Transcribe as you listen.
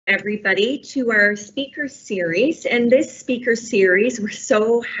everybody to our speaker series. And this speaker series, we're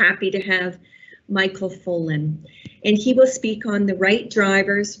so happy to have Michael Fullan, and he will speak on the right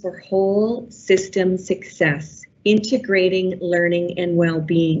drivers for whole system success, integrating learning and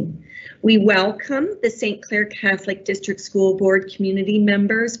well-being. We welcome the St. Clair Catholic District School Board community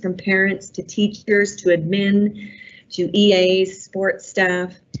members, from parents to teachers to admin to EAs, sports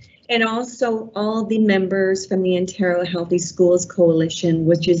staff, and also all the members from the Ontario Healthy Schools Coalition,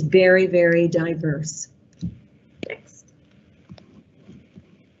 which is very, very diverse. Next.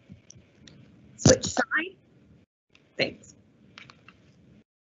 Switch side. Thanks.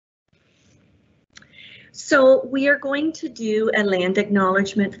 So we are going to do a land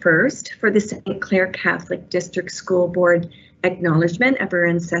acknowledgement first for the St. Clair Catholic District School Board acknowledgement of our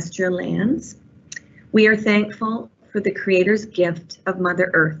ancestral lands. We are thankful for the Creator's gift of Mother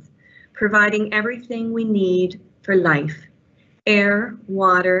Earth, providing everything we need for life: air,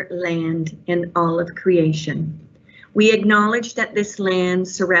 water, land, and all of creation. We acknowledge that this land,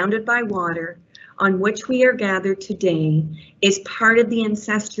 surrounded by water, on which we are gathered today, is part of the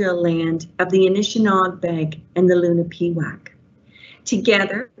ancestral land of the Anishinaabe and the Luna-Peewak.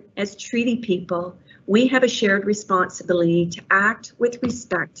 Together, as treaty people, we have a shared responsibility to act with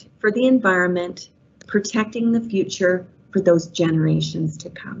respect for the environment, protecting the future for those generations to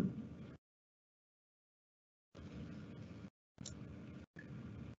come.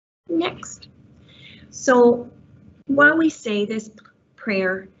 Next. So while we say this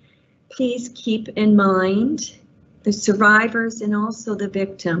prayer, please keep in mind the survivors and also the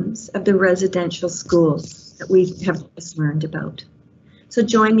victims of the residential schools that we have just learned about. So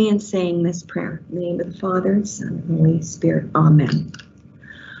join me in saying this prayer. In the name of the Father, Son, and Holy Spirit. Amen.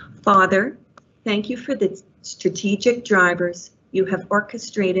 Father, thank you for the strategic drivers you have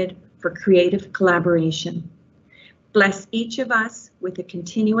orchestrated for creative collaboration. Bless each of us with a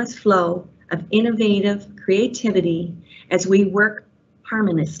continuous flow of innovative creativity as we work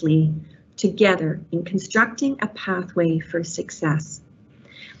harmoniously together in constructing a pathway for success.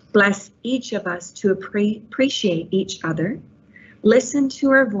 Bless each of us to appreciate each other, listen to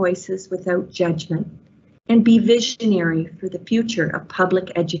our voices without judgment, and be visionary for the future of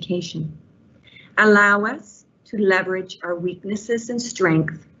public education. Allow us to leverage our weaknesses and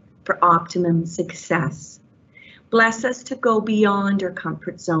strength for optimum success. Bless us to go beyond our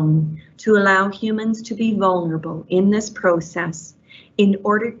comfort zone, to allow humans to be vulnerable in this process in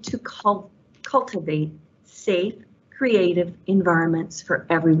order to cultivate safe, creative environments for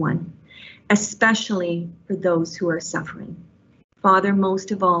everyone, especially for those who are suffering. Father,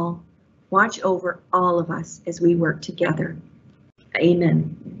 most of all, watch over all of us as we work together.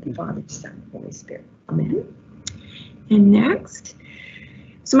 Amen. Father, Son, Holy Spirit. Amen. And next.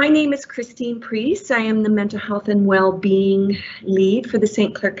 So my name is Christine Priest. I am the Mental Health and Wellbeing Lead for the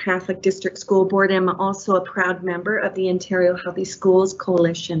St. Clair Catholic District School Board. I'm also a proud member of the Ontario Healthy Schools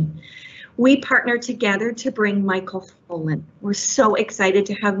Coalition. We partner together to bring Michael Fullan. We're so excited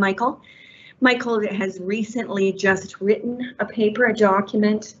to have Michael. Michael has recently just written a paper, a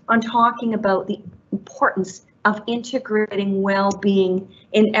document, on talking about the importance of integrating well-being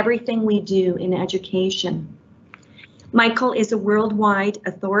in everything we do in education. Michael is a worldwide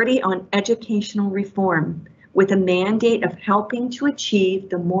authority on educational reform with a mandate of helping to achieve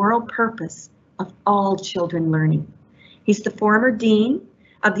the moral purpose of all children learning. He's the former Dean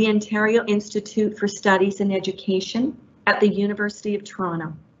of the Ontario Institute for Studies in Education at the University of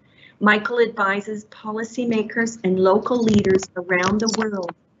Toronto. Michael advises policymakers and local leaders around the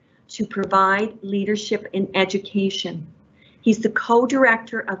world to provide leadership in education. He's the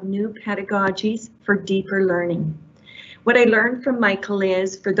co-director of New Pedagogies for Deeper Learning. What I learned from Michael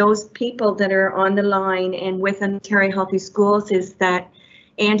is, for those people that are on the line and with Ontario Healthy Schools, is that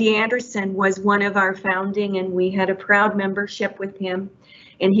Andy Anderson was one of our founding, and we had a proud membership with him,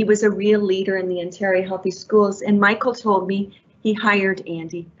 and he was a real leader in the Ontario Healthy Schools. And Michael told me he hired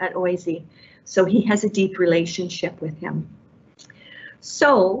Andy at OHSC, so he has a deep relationship with him.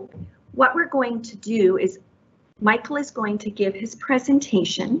 So what we're going to do is Michael is going to give his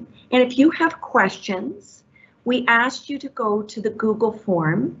presentation, and if you have questions, we asked you to go to the Google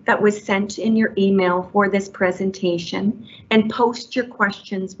form that was sent in your email for this presentation and post your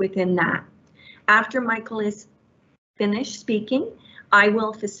questions within that. After Michael is finished speaking, I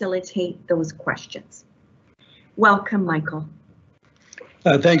will facilitate those questions. Welcome, Michael.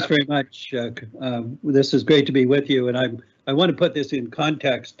 Thanks very much. This is great to be with you, and I want to put this in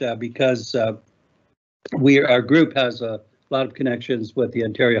context because our group has a lot of connections with the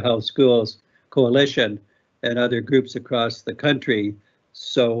Ontario Health Schools Coalition and other groups across the country.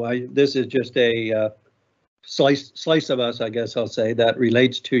 So this is just a slice of us, I guess I'll say, that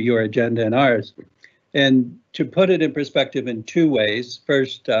relates to your agenda and ours. And to put it in perspective in two ways,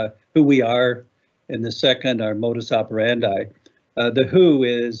 first, who we are, and the second, our modus operandi. The who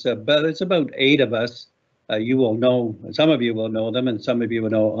is it's about 8 of us. You will know, some of you will know them, and some of you will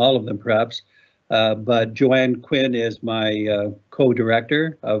know all of them perhaps. But Joanne Quinn is my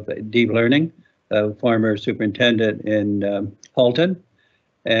co-director of deep learning, former superintendent in Halton,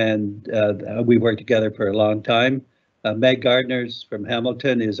 and we worked together for a long time. Meg Gardner's from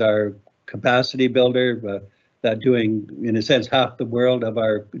Hamilton is our capacity builder, that doing, in a sense, half the world of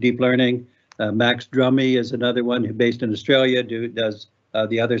our deep learning. Max Drummy is another one who, based in Australia, does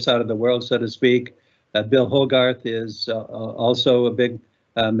the other side of the world, so to speak. Bill Hogarth is also a big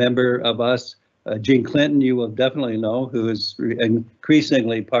member of us. Gene Clinton, you will definitely know, who is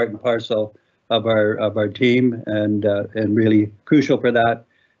increasingly part and parcel of our team, and really crucial for that.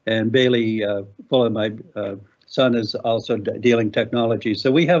 And Bailey Fullan, my son, is also dealing technology.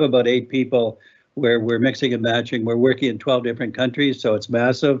 So we have about 8 people where we're mixing and matching. We're working in 12 different countries, so it's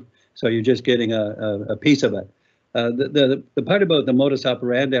massive. So you're just getting a piece of it. The part about the modus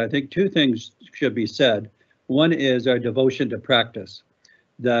operandi, I think 2 things should be said. One is our devotion to practice,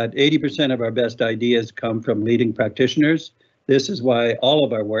 that 80% of our best ideas come from leading practitioners. This is why all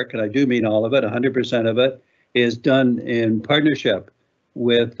of our work, and I do mean all of it, 100% of it, is done in partnership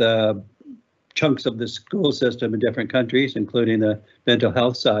with chunks of the school system in different countries, including the mental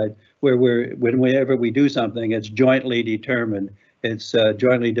health side, where whenever we do something, it's jointly determined, it's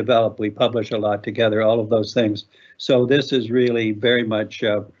jointly developed, we publish a lot together, all of those things. So this is really very much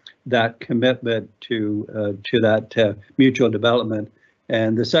that commitment to that mutual development.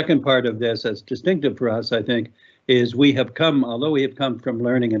 And the second part of this that's distinctive for us, I think, is we have come, although we have come from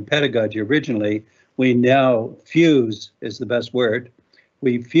learning and pedagogy originally, we now fuse, is the best word,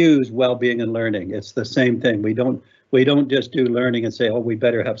 we fuse well-being and learning. It's the same thing. We don't just do learning and say, oh, we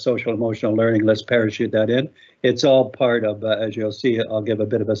better have social emotional learning, let's parachute that in. It's all part of, as you'll see, I'll give a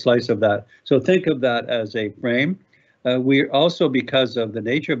bit of a slice of that. So think of that as a frame. We're also, because of the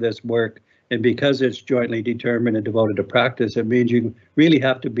nature of this work, and because it's jointly determined and devoted to practice, it means you really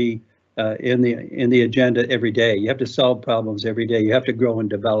have to be in the agenda every day. You have to solve problems every day. You have to grow and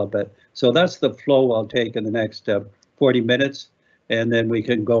develop it. So that's the flow I'll take in the next 40 minutes, and then we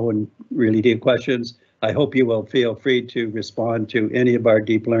can go and really do questions. I hope you will feel free to respond to any of our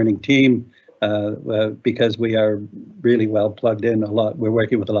deep learning team, because we are really well plugged in a lot. We're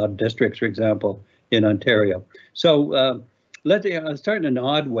working with a lot of districts, for example, in Ontario. So I'll start in an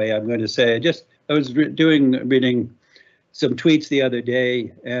odd way, I'm going to say. I was reading some tweets the other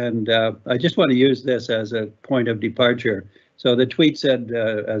day, and I just want to use this as a point of departure. So the tweet said,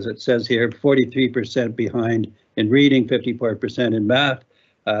 as it says here, 43% behind in reading, 54% in math.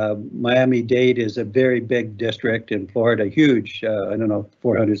 Miami-Dade is a very big district in Florida, huge, I don't know,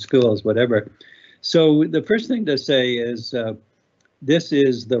 400 schools, whatever. So the first thing to say is this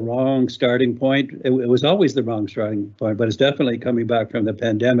is the wrong starting point. It was always the wrong starting point, but it's definitely coming back from the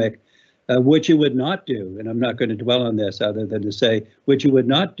pandemic. What you would not do, and I'm not going to dwell on this other than to say, what you would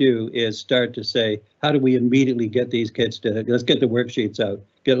not do is start to say, how do we immediately get these kids to, let's get the worksheets out,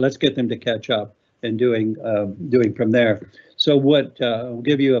 let's get them to catch up, and doing from there. So I'll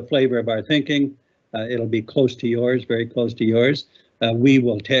give you a flavor of our thinking. It'll be close to yours, very close to yours. We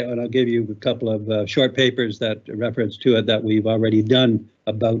will and I'll give you a couple of short papers that reference to it that we've already done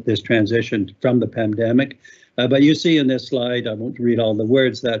about this transition from the pandemic. But you see in this slide, I won't read all the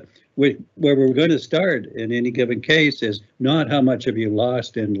words, that where we're going to start in any given case is not how much have you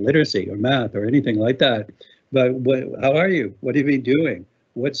lost in literacy or math or anything like that, but how are you? What have you been doing?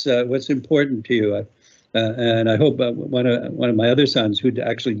 What's important to you? And I hope one of my other sons, who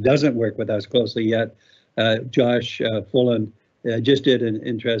actually doesn't work with us closely yet, Josh Fullan, just did an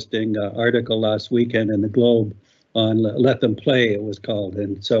interesting article last weekend in the Globe on Let Them Play, it was called.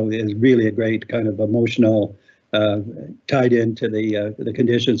 And so it's really a great kind of emotional, tied into the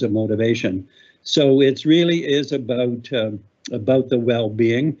conditions of motivation. So it really is about the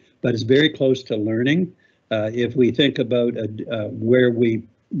well-being, but it's very close to learning. If we think about where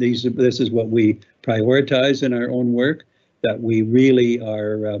this is what we prioritize in our own work, that we really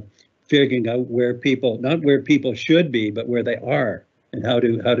are figuring out where people, not where people should be, but where they are, and how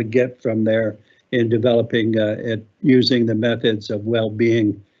to get from there in developing using the methods of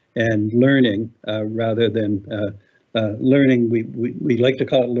well-being and learning rather than learning. We like to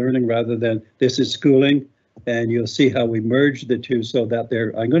call it learning rather than this is schooling, and you'll see how we merge the two so that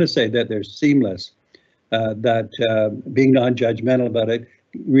I'm going to say that they're seamless, that being non-judgmental about it,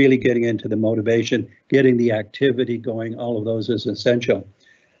 really getting into the motivation, getting the activity going, all of those is essential.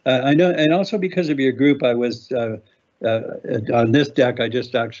 I know, and also because of your group, I was on this deck. I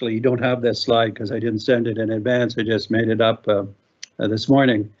just actually don't have this slide because I didn't send it in advance. I just made it up this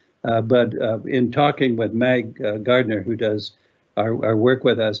morning. But in talking with Meg Gardner, who does our work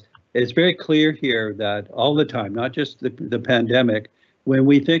with us, it's very clear here that all the time, not just the pandemic, when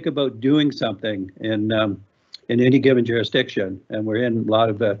we think about doing something in any given jurisdiction, and we're in a lot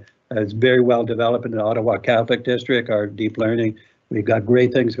of it's very well developed in the Ottawa Catholic District, our deep learning. We've got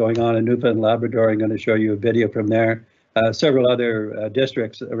great things going on in Newfoundland and Labrador. I'm going to show you a video from there. Several other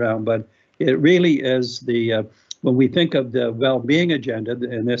districts around, but it really is the when we think of the well-being agenda,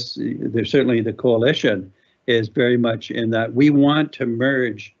 and there's certainly the coalition is very much in that we want to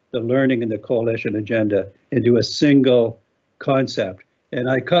merge the learning and the coalition agenda into a single concept. And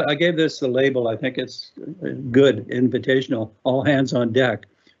I gave this the label, I think it's good, invitational, all hands on deck.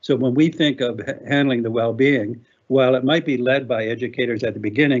 So when we think of handling the well-being, while it might be led by educators at the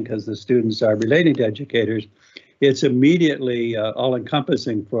beginning because the students are relating to educators, it's immediately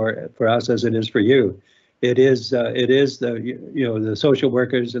all-encompassing for us as it is for you. It is the social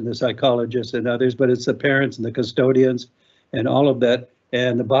workers and the psychologists and others, but it's the parents and the custodians and all of that.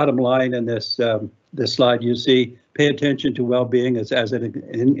 And the bottom line in this slide you see, pay attention to well-being as an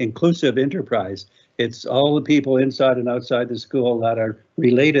inclusive enterprise. It's all the people inside and outside the school that are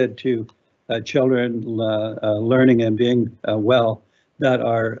related to children learning and being well, that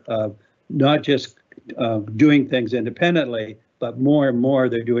are not just doing things independently, but more and more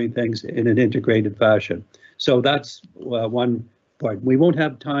they're doing things in an integrated fashion. So that's one part. We won't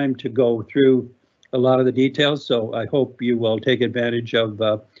have time to go through a lot of the details, so I hope you will take advantage of,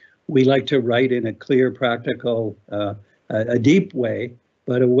 we like to write in a clear, practical, a deep way,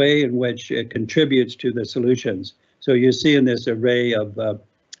 but a way in which it contributes to the solutions. So you see in this array of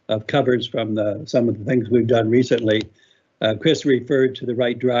covers from some of the things we've done recently. Chris referred to the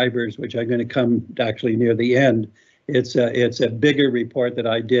right drivers, which I'm going to come actually near the end. It's a bigger report that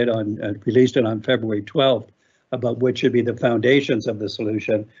I did released it on February 12th about what should be the foundations of the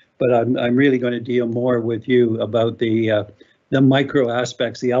solution. But I'm really going to deal more with you about the micro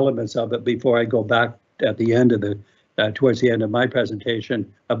aspects, the elements of it before I go back at the end of towards the end of my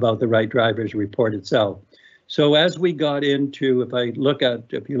presentation about the right drivers report itself. So as we got into, if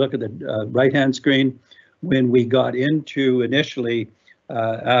you look at the right-hand screen, when we got into initially,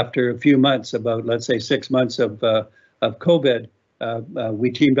 after a few months, about let's say 6 months of COVID,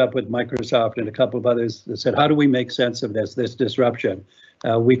 we teamed up with Microsoft and a couple of others that said, how do we make sense of this disruption?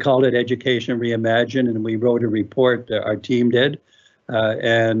 We called it Education Reimagined, and we wrote a report, our team did,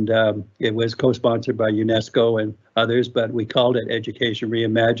 and it was co-sponsored by UNESCO and others, but we called it Education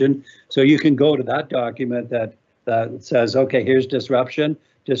Reimagined. So you can go to that document that says, okay, here's disruption.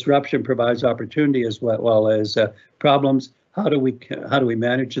 Disruption provides opportunity as well as problems. How do we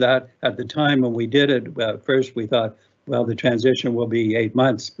manage that? At the time when we did it, first we thought, well, the transition will be 8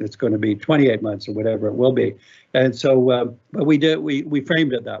 months. It's going to be 28 months or whatever it will be. And so, but we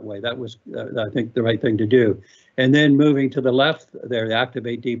framed it that way. That was, I think, the right thing to do. And then moving to the left there, the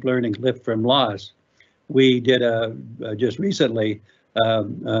Activate Deep Learning, Lift from Loss. We did just recently,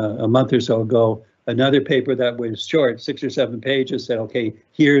 a month or so ago, another paper that was short, 6 or 7 pages, said, okay,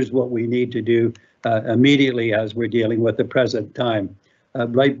 here's what we need to do immediately as we're dealing with the present time.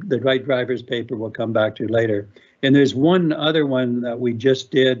 The right drivers paper we'll come back to later. And there's one other one that we just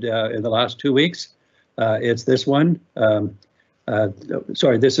did in the last 2 weeks. It's this one.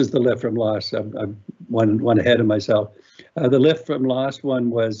 Sorry, this is the Lift from Loss. I'm one ahead of myself. The Lift from Loss one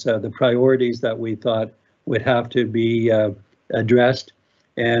was the priorities that we thought would have to be addressed.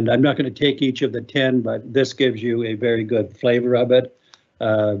 And I'm not going to take each of the 10, but this gives you a very good flavor of it.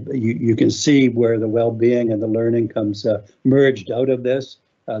 You can see where the well-being and the learning comes merged out of this.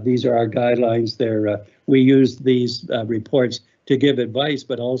 These are our guidelines. We use these reports to give advice,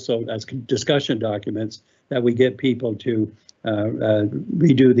 but also as discussion documents that we get people to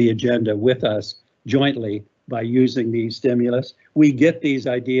redo the agenda with us jointly by using these stimulus. We get these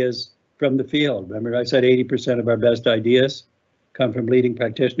ideas from the field. Remember, I said 80% of our best ideas come from leading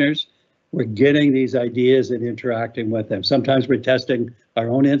practitioners. We're getting these ideas and interacting with them. Sometimes we're testing our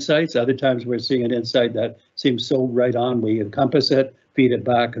own insights. Other times we're seeing an insight that seems so right on. We encompass it, feed it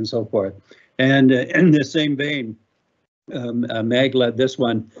back, and so forth. And in the same vein, Meg led this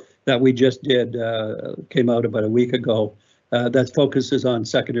one that we just did, came out about a week ago, that focuses on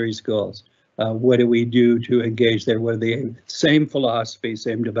secondary schools. What do we do to engage there? What are the same philosophy,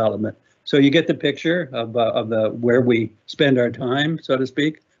 same development? So you get the picture of where we spend our time, so to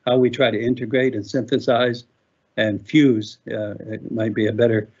speak, how we try to integrate and synthesize and fuse, it might be a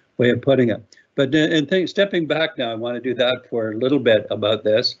better way of putting it. But stepping back now, I want to do that for a little bit about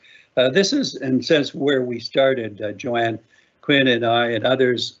this. This is, in a sense, where we started, Joanne Quinn and I and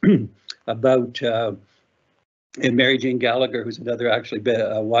others, about and Mary Jean Gallagher, who's another actually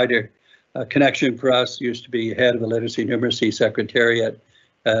a wider connection for us, used to be head of the Literacy Numeracy Secretariat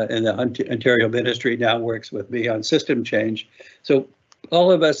in the Ontario Ministry, now works with me on system change. So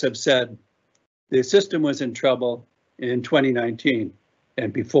all of us have said the system was in trouble in 2019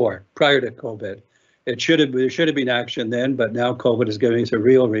 and before, prior to COVID. There should have been action then, but now COVID is giving us a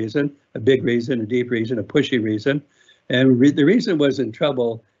real reason, a big reason, a deep reason, a pushy reason. And the reason was in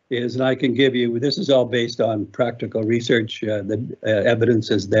trouble is, and I can give you, this is all based on practical research, the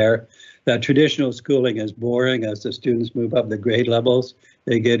evidence is there, that traditional schooling is boring as the students move up the grade levels.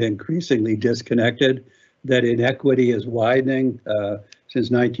 They get increasingly disconnected, that inequity is widening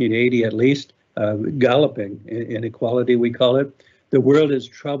since 1980 at least, galloping inequality, we call it. The world is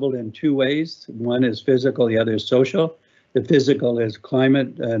troubled in two ways. One is physical, the other is social. The physical is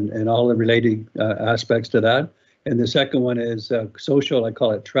climate and all the related aspects to that. And the second one is social, I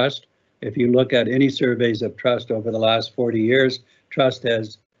call it trust. If you look at any surveys of trust over the last 40 years, trust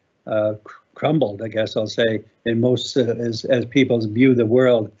has crumbled, I guess I'll say, in most, as people view the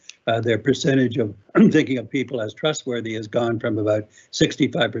world, their percentage of thinking of people as trustworthy has gone from about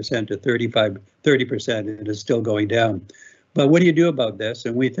 65% to 30%, and it is still going down. But what do you do about this?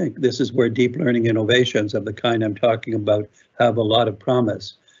 And we think this is where deep learning innovations of the kind I'm talking about have a lot of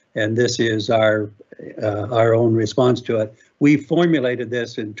promise. And this is our own response to it. We formulated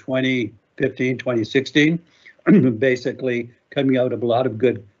this in 2015, 2016, basically coming out of a lot of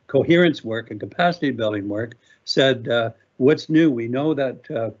good coherence work and capacity building work, said, what's new? We know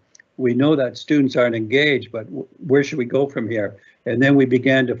that students aren't engaged, but where should we go from here? And then we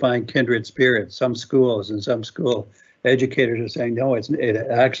began to find kindred spirits. Some schools and some school educators are saying, no, it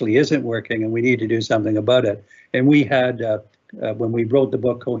actually isn't working and we need to do something about it. And we had, when we wrote the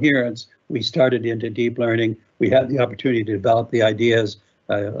book Coherence, we started into deep learning. We had the opportunity to develop the ideas,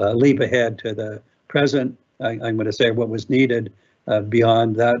 leap ahead to the present. I'm going to say what was needed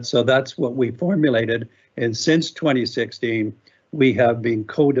beyond that. So that's what we formulated. And since 2016, we have been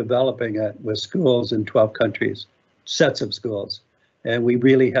co-developing it with schools in 12 countries, sets of schools. And we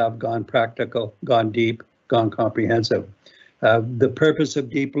really have gone practical, gone deep, gone comprehensive. The purpose of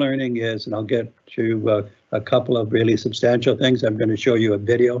deep learning is, and I'll get to a couple of really substantial things. I'm going to show you a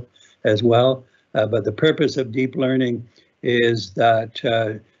video as well. But the purpose of deep learning is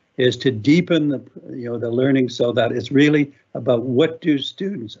that is to deepen the learning, so that it's really about what do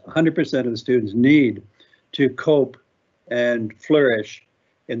students, 100% of the students, need to cope and flourish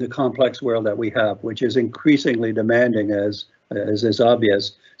in the complex world that we have, which is increasingly demanding, as is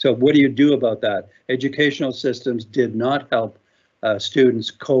obvious. So what do you do about that? Educational systems did not help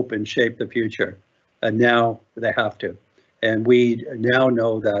students cope and shape the future, and now they have to. And we now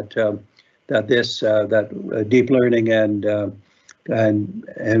know that that deep learning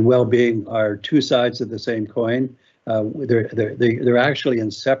and well-being are two sides of the same coin. They're actually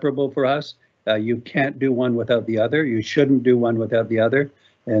inseparable for us. You can't do one without the other. You shouldn't do one without the other.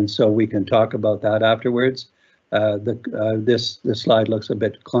 And so we can talk about that afterwards. This slide looks a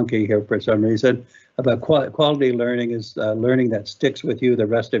bit clunky here for some reason. About quality learning is learning that sticks with you the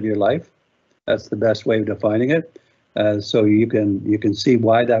rest of your life. That's the best way of defining it. So you can see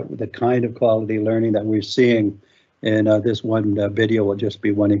why the kind of quality learning that we're seeing in this one video will just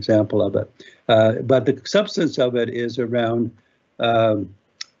be one example of it. But the substance of it is around the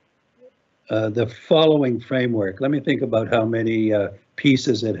following framework. Let me think about how many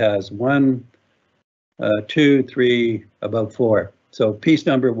pieces it has. 1, 2, 3, about 4. So piece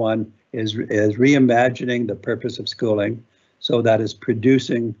number 1 is reimagining the purpose of schooling, so that is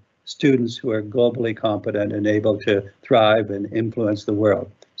producing students who are globally competent and able to thrive and influence the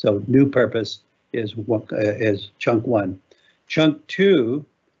world. So new purpose is chunk 1. Chunk 2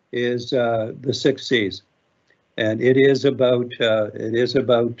 is the 6 C's, and it is about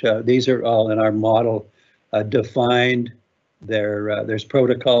these are all in our model defined. There's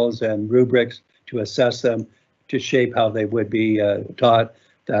protocols and rubrics to assess them, to shape how they would be taught.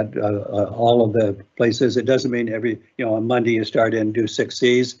 That all of the places, it doesn't mean on Monday you start in and do 6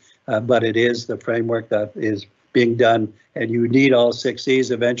 C's, but it is the framework that is being done, and you need all 6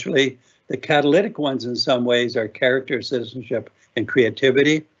 C's eventually. The catalytic ones in some ways are character, citizenship, and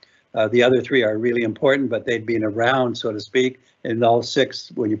creativity. The other 3 are really important, but they've been around, so to speak, and all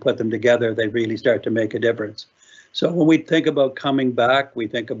 6, when you put them together, they really start to make a difference. So when we think about coming back, we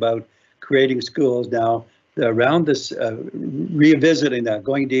think about creating schools now around this, revisiting that,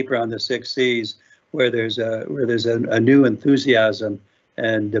 going deeper on the 6 C's, where there's a new enthusiasm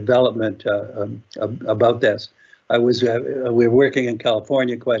and development about this. We were working in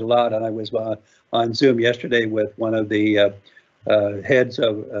California quite a lot, and I was on Zoom yesterday with one of the heads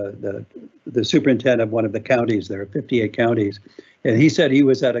of the superintendent of one of the counties. There are 58 counties, and he said he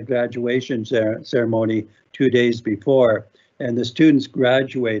was at a graduation ceremony 2 days before, and the students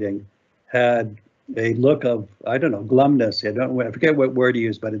graduating had a look of, I don't know, glumness. I forget what word he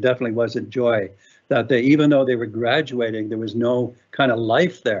used, but it definitely wasn't joy. That they, even though they were graduating, there was no kind of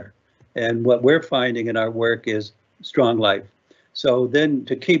life there. And what we're finding in our work is strong life. So then,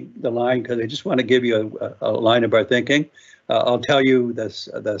 to keep the line, because I just want to give you a line of our thinking, I'll tell you the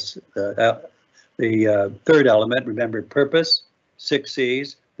third element. Remember, purpose, 6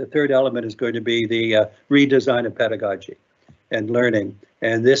 C's. The third element is going to be the redesign of pedagogy and learning.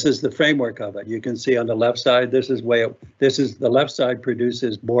 And this is the framework of it. You can see on the left side, this is the left side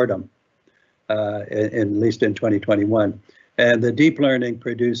produces boredom, at least in 2021. And the deep learning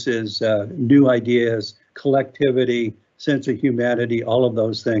produces new ideas, collectivity, sense of humanity, all of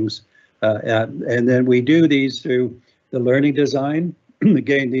those things. And then we do these through the learning design.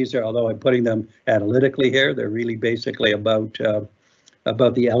 Again, these are, although I'm putting them analytically here, they're really basically about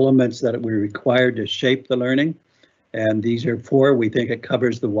the elements that we require to shape the learning. And these are 4. We think it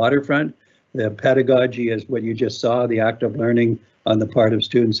covers the waterfront. The pedagogy is what you just saw, the active learning on the part of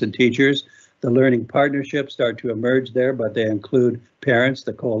students and teachers. The learning partnerships start to emerge there, but they include parents,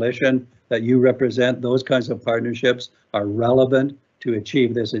 the coalition that you represent. Those kinds of partnerships are relevant to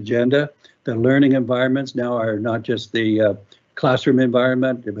achieve this agenda. The learning environments now are not just the classroom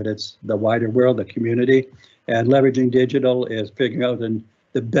environment, but it's the wider world, the community. And leveraging digital is figuring out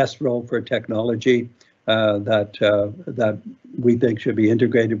the best role for technology that we think should be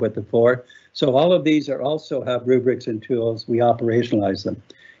integrated with the 4. So all of these also have rubrics and tools. We operationalize them.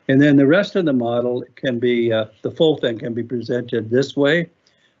 And then the rest of the model can be, the full thing can be presented this way.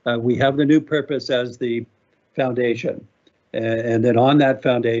 We have the new purpose as the foundation. And then on that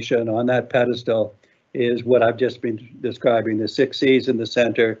foundation, on that pedestal, is what I've just been describing, the 6 C's in the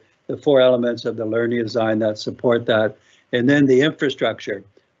center, the 4 elements of the learning design that support that, and then the infrastructure,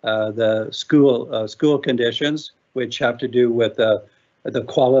 the school conditions, which have to do with the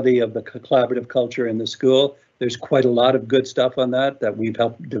quality of the collaborative culture in the school. There's quite a lot of good stuff on that we've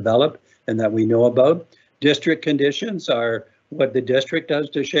helped develop and that we know about. District conditions are what the district does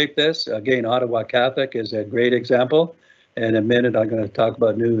to shape this. Again, Ottawa Catholic is a great example. In a minute, I'm going to talk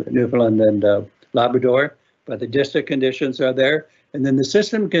about Newfoundland and Labrador, but the district conditions are there. And then the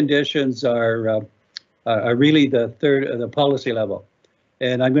system conditions are really the policy level.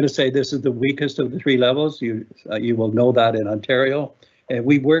 And I'm going to say this is the weakest of the 3 levels. You will know that in Ontario.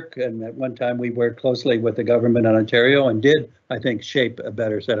 And at one time we worked closely with the government in Ontario and did, I think, shape a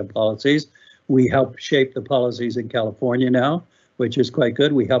better set of policies. We help shape the policies in California now, which is quite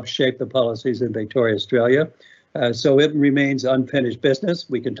good. We help shape the policies in Victoria, Australia. So it remains unfinished business.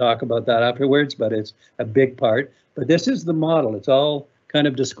 We can talk about that afterwards, but it's a big part. But this is the model. It's all kind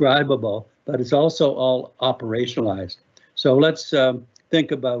of describable, but it's also all operationalized. So let's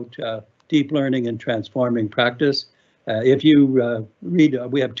think about deep learning and transforming practice. If you read,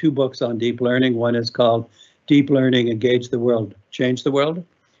 we have 2 books on deep learning. One is called Deep Learning, Engage the World, Change the World.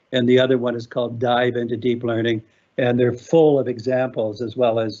 And the other one is called Dive into Deep Learning. And they're full of examples as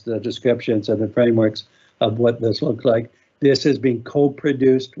well as the descriptions and the frameworks of what this looks like. This is being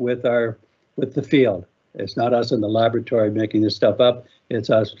co-produced with the field. It's not us in the laboratory making this stuff up. It's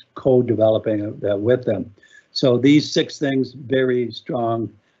us co-developing with them. So these 6 things, very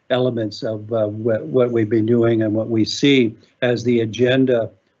strong elements of what we've been doing and what we see as the agenda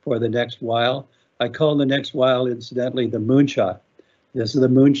for the next while. I call the next while, incidentally, the moonshot. This is the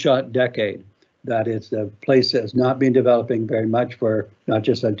moonshot decade. That it's a place that has not been developing very much for not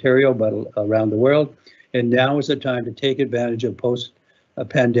just Ontario, but around the world. And now is the time to take advantage of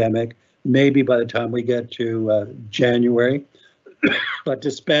post-pandemic, maybe by the time we get to January, but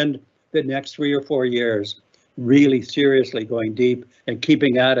to spend the next 3 or 4 years really seriously going deep and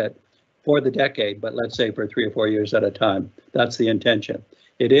keeping at it for the decade, but let's say for 3 or 4 years at a time. That's the intention.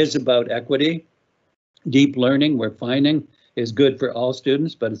 It is about equity. Deep learning, we're finding, is good for all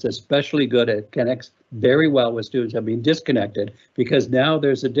students, but it's especially good. It connects very well with students who have been disconnected because now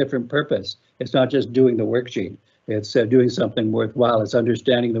there's a different purpose. It's not just doing the worksheet. It's doing something worthwhile. It's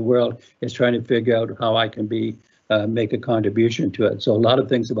understanding the world. It's trying to figure out how I can make a contribution to it. So a lot of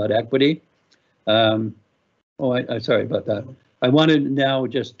things about equity. I'm sorry about that. I want to now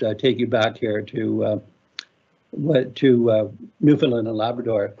just take you back here to Newfoundland and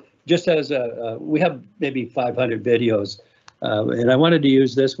Labrador. Just as we have maybe 500 videos, and I wanted to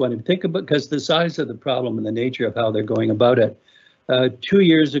use this one and think about, because the size of the problem and the nature of how they're going about it. 2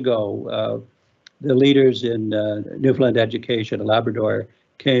 years ago, the leaders in Newfoundland education, Labrador,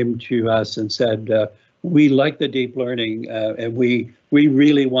 came to us and said, we like the deep learning and we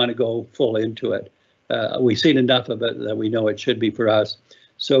really want to go full into it. We've seen enough of it that we know it should be for us.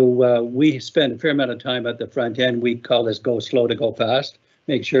 So we spend a fair amount of time at the front end. We call this go slow to go fast,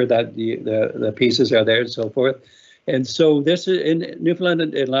 make sure that the pieces are there and so forth. And so this is in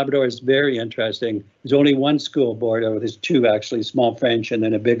Newfoundland and Labrador is very interesting. There's only one school board, or there's two actually, small French and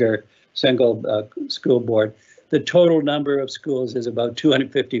then a bigger single school board. The total number of schools is about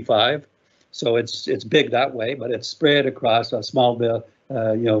 255. So it's big that way, but it's spread across a small,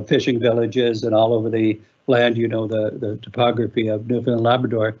 fishing villages and all over the land, the topography of Newfoundland and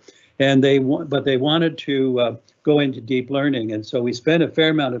Labrador. And they wanted to go into deep learning. And so we spent a fair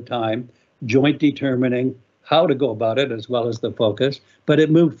amount of time joint determining how to go about it, as well as the focus, but it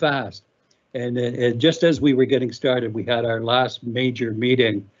moved fast. And just as we were getting started, we had our last major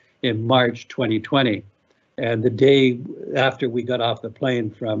meeting in March 2020. And the day after we got off the plane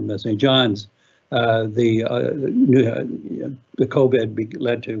from St. John's, the COVID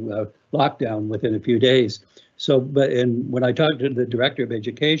led to lockdown within a few days. So, when I talked to the director of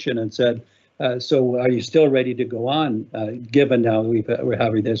education and said, so are you still ready to go on, given now we're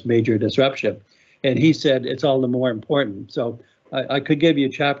having this major disruption? And he said, it's all the more important. So I could give you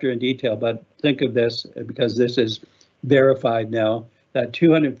a chapter in detail, but think of this, because this is verified now, that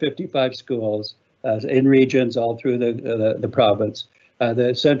 255 schools in regions all through the province,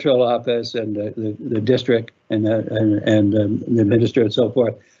 the central office and the district and the minister and so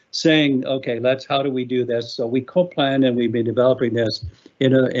forth, saying, okay, how do we do this? So we co-plan, and we've been developing this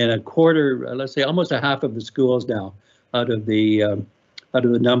in a quarter, let's say almost a half of the schools now, out of the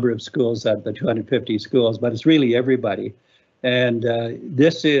number of schools, at the 250 schools, but it's really everybody. And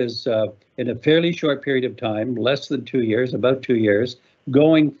this is in a fairly short period of time, less than 2 years, about 2 years,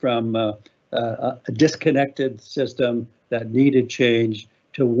 going from a disconnected system that needed change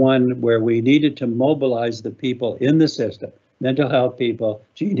to one where we needed to mobilize the people in the system, mental health people.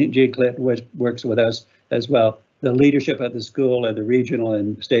 Jean Clint works with us as well, the leadership at the school and the regional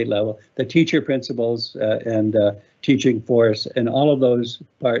and state level, the teacher principals and teaching force, and all of those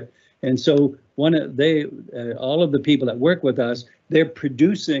part. And so all of the people that work with us, they're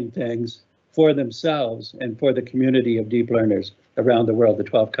producing things for themselves and for the community of deep learners around the world, the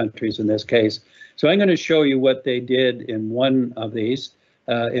 12 countries in this case. So I'm going to show you what they did in one of these,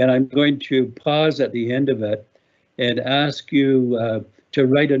 and I'm going to pause at the end of it and ask you to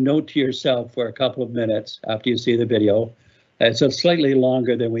write a note to yourself for a couple of minutes after you see the video. So it's slightly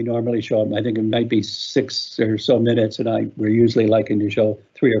longer than we normally show them. I think it might be 6 or so minutes, and we're usually liking to show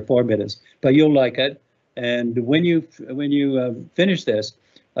 3 or 4 minutes, but you'll like it. And when you finish this,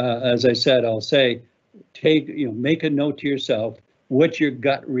 as I said, I'll say, make a note to yourself. What's your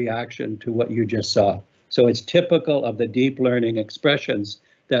gut reaction to what you just saw? So it's typical of the deep learning expressions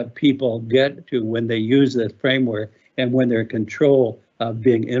that people get to when they use this framework and when they're in control of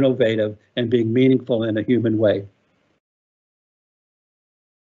being innovative and being meaningful in a human way.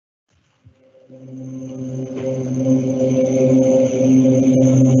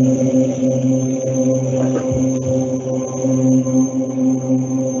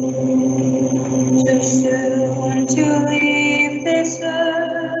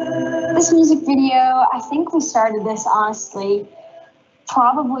 This music video, I think we started this honestly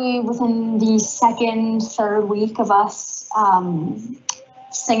probably within the second, third week of us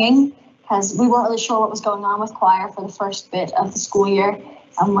singing, because we weren't really sure what was going on with choir for the first bit of the school year,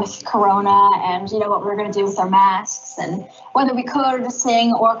 with Corona and what we were going to do with our masks and whether we could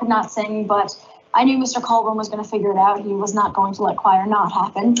sing or could not sing. But I knew Mr. Colburn was going to figure it out. He was not going to let choir not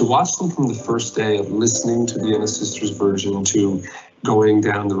happen. To watch them from the first day of listening to the Vienna Sisters version to going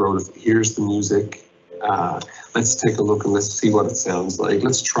down the road of here's the music, let's take a look and let's see what it sounds like,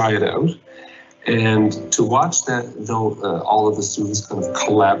 let's try it out. And to watch that, though, all of the students kind of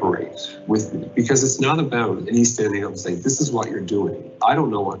collaborate with me, because it's not about me standing up and saying, this is what you're doing. I don't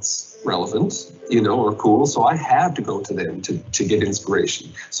know what's relevant, or cool, so I have to go to them to get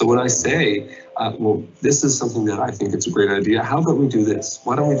inspiration. So when I say, well, this is something that I think it's a great idea, how about we do this?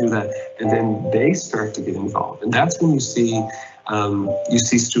 Why don't we do that? And then they start to get involved. And that's when you see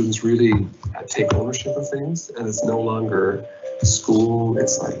students really take ownership of things, and it's no longer school.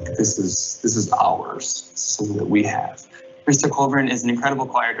 It's like, this is ours. It's something that we have. Mr. Colburn is an incredible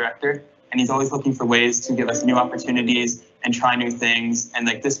choir director, and he's always looking for ways to give us new opportunities and try new things. And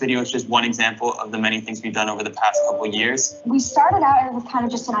this video is just one example of the many things we've done over the past couple of years. We started out with kind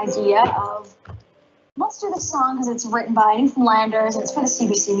of just an idea of let's do this song because it's written by Newfoundlanders. It's for the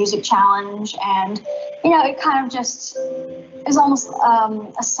CBC Music Challenge, and it kind of just is almost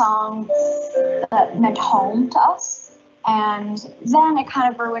a song that meant home to us. And then it kind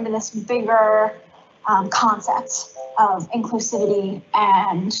of grew into this bigger concept of inclusivity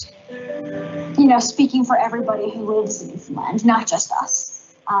and speaking for everybody who lives in Newfoundland, not just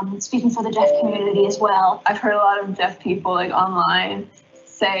us. Speaking for the deaf community as well. I've heard a lot of deaf people online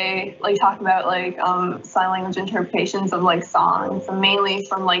talk about sign language interpretations of songs, mainly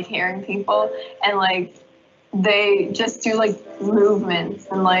from hearing people, and they just do movements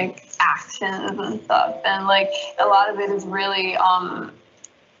and actions and stuff, and a lot of it is really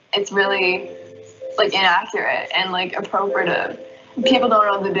it's really inaccurate and appropriative. People don't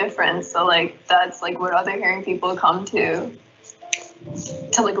know the difference, so that's what other hearing people come to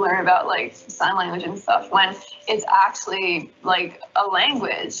learn about sign language and stuff, when it's actually a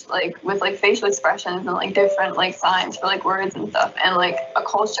language with facial expressions and different signs for words and stuff, and a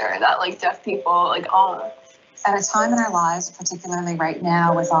culture that deaf people own. At a time in our lives, particularly right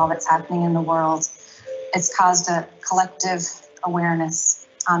now with all that's happening in the world, it's caused a collective awareness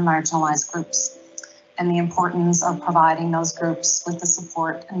on marginalized groups and the importance of providing those groups with the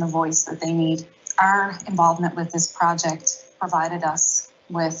support and the voice that they need. Our involvement with this project provided us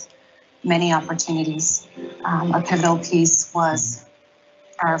with many opportunities. A pivotal piece was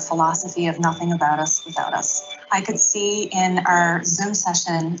our philosophy of nothing about us without us. I could see in our Zoom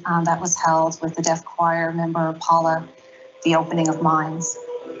session that was held with the deaf choir member Paula, the opening of minds.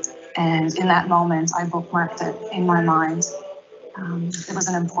 And in that moment, I bookmarked it in my mind. It was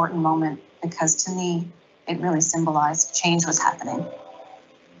an important moment because to me, it really symbolized change was happening.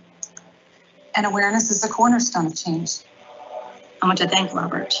 And awareness is the cornerstone of change. I want to thank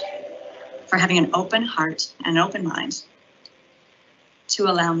Robert for having an open heart and an open mind to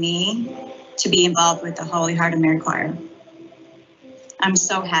allow me to be involved with the Holy Heart of Mary Choir. I'm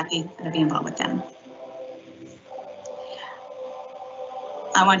so happy to be involved with them.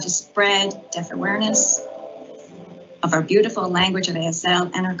 I want to spread deaf awareness of our beautiful language of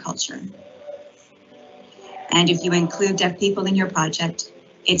ASL and our culture. And if you include deaf people in your project,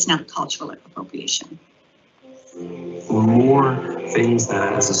 it's not cultural appropriation. The more things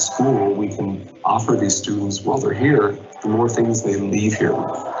that as a school we can offer these students while they're here, the more things they leave here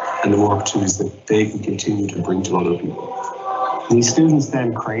with, and the more opportunities that they can continue to bring to other people. These students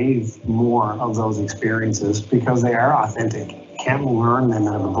then crave more of those experiences because they are authentic. You can't learn them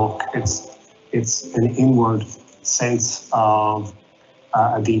out of a book. It's an inward sense of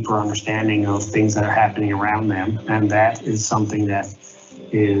a deeper understanding of things that are happening around them, and that is something that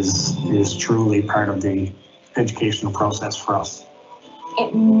is truly part of the educational process for us.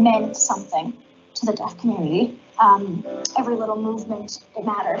 It meant something to the deaf community. Every little movement, it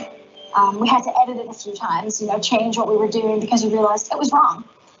mattered. We had to edit it a few times, change what we were doing because we realized it was wrong.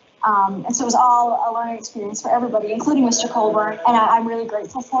 And so it was all a learning experience for everybody, including Mr. Colburn, and I'm really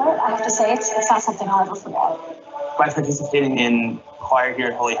grateful for it. I have to say, it's not something I'll ever forget. By participating in choir here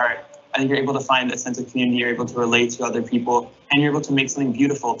at Holy Heart, I think you're able to find a sense of community, you're able to relate to other people, and you're able to make something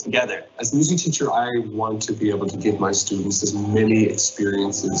beautiful together. As a music teacher, I want to be able to give my students as many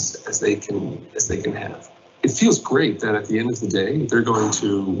experiences as they can have. It feels great that at the end of the day, they're going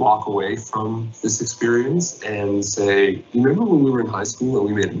to walk away from this experience and say, you remember when we were in high school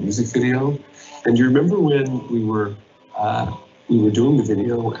and we made a music video? And you remember when we were doing the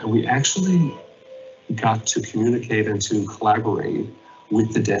video and we actually got to communicate and to collaborate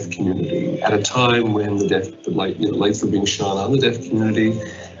with the deaf community at a time when the lights were being shone on the deaf community,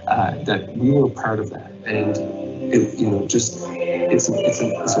 that we were part of that. And it's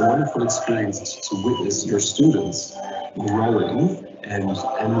a wonderful experience to witness your students growing and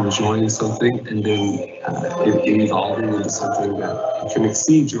enjoying something, and then it evolving into something that can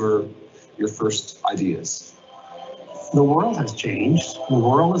exceed your first ideas. The world has changed. The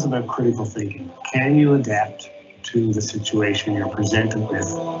world is about critical thinking. Can you adapt to the situation you're presented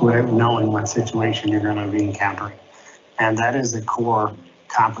with without knowing what situation you're going to be encountering? And that is a core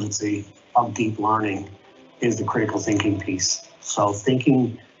competency of deep learning, is the critical thinking piece. So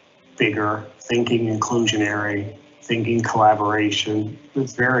thinking bigger, thinking inclusionary, thinking collaboration,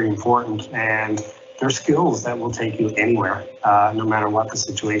 it's very important. And they're skills that will take you anywhere, no matter what the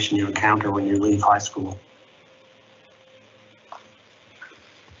situation you encounter when you leave high school.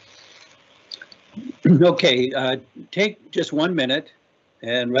 Okay, take just 1 minute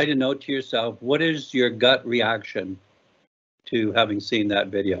and write a note to yourself. What is your gut reaction to having seen that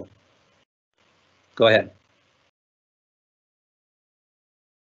video? Go ahead.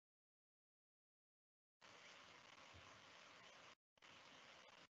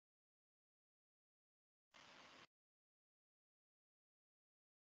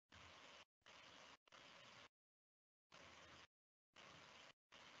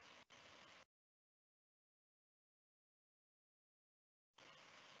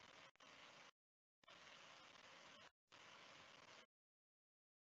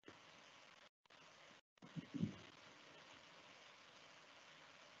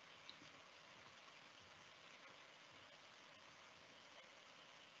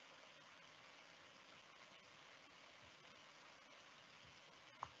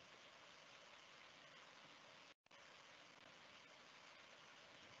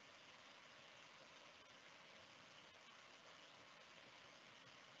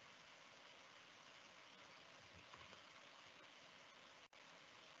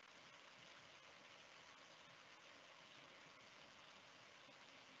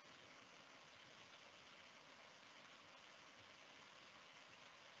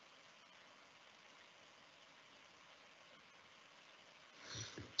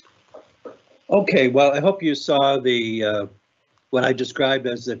 Okay, well, I hope you saw the what I described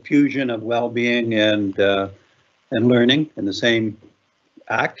as the fusion of well-being and learning in the same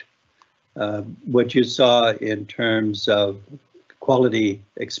act. What you saw in terms of quality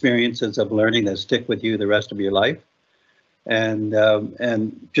experiences of learning that stick with you the rest of your life, and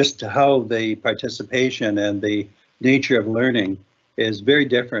just how the participation and the nature of learning is very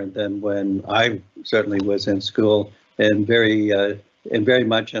different than when I certainly was in school, and very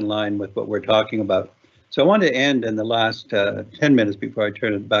much in line with what we're talking about. So I want to end in the last 10 minutes before I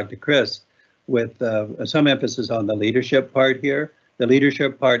turn it back to Chris with some emphasis on the leadership part here. The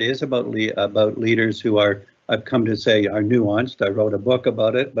leadership part is about leaders who are, I've come to say, are nuanced. I wrote a book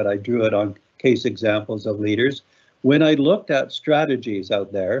about it, but I drew it on case examples of leaders. When I looked at strategies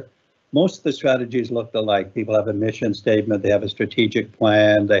out there, most of the strategies looked alike. People have a mission statement, they have a strategic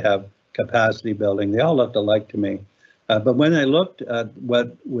plan, they have capacity building. They all looked alike to me. But when I looked at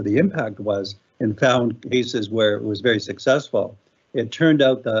what the impact was and found cases where it was very successful, it turned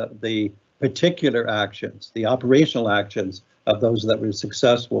out the particular actions, the operational actions of those that were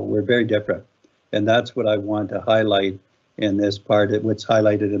successful were very different. And that's what I want to highlight in this part. It's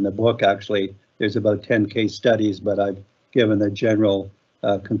highlighted in the book, actually. There's about 10 case studies, but I've given the general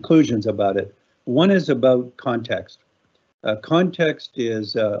conclusions about it. One is about context. Context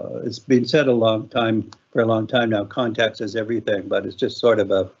is, it's been said for a long time now, context is everything, but it's just sort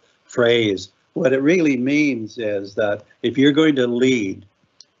of a phrase. What it really means is that if you're going to lead,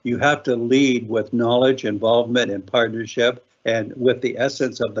 you have to lead with knowledge, involvement, and partnership, and with the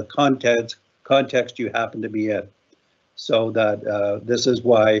essence of the context you happen to be in. So that this is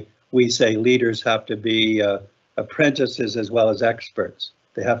why we say leaders have to be apprentices as well as experts.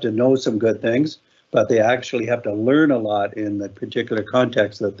 They have to know some good things, but they actually have to learn a lot in the particular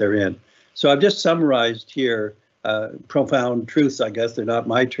context that they're in. So I've just summarized here profound truths. I guess they're not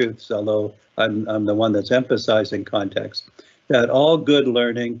my truths, although I'm the one that's emphasizing context. That all good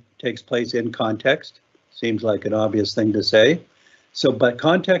learning takes place in context. Seems like an obvious thing to say. So, but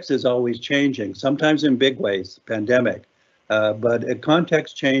context is always changing, sometimes in big ways, pandemic. But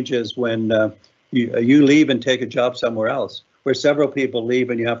context changes when you leave and take a job somewhere else, where several people leave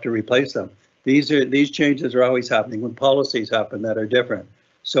and you have to replace them. These changes are always happening when policies happen that are different.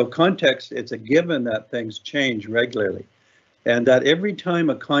 So context, it's a given that things change regularly, and that every time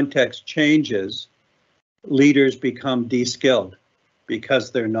a context changes, leaders become de-skilled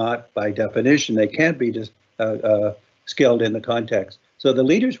because they're not, by definition, they can't be just skilled in the context. So the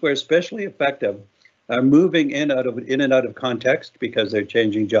leaders who are especially effective are moving in and out of context because they're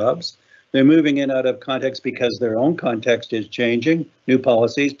changing jobs. They're moving in and out of context because their own context is changing, new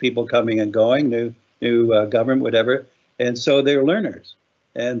policies, people coming and going, new government, whatever. And so they're learners.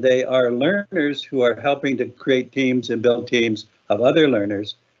 And they are learners who are helping to create teams and build teams of other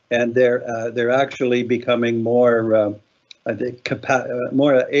learners. And they're actually becoming more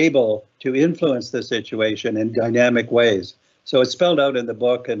able to influence the situation in dynamic ways. So it's spelled out in the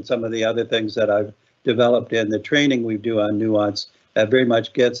book, and some of the other things that I've developed in the training we do on nuance very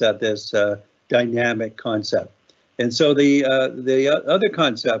much gets at this dynamic concept. And so the other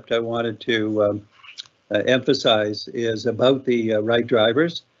concept I wanted to emphasize is about the right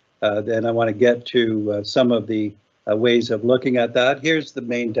drivers. Then I want to get to some of the ways of looking at that. Here's the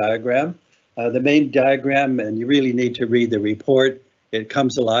main diagram. The main diagram, and you really need to read the report. It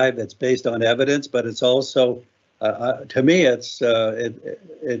comes alive. It's based on evidence, but it's also, to me,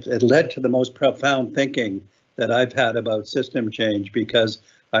 it led to the most profound thinking that I've had about system change, because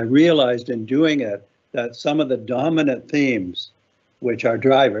I realized in doing it that some of the dominant themes, which are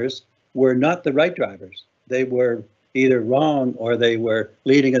drivers, were not the right drivers. They were either wrong or they were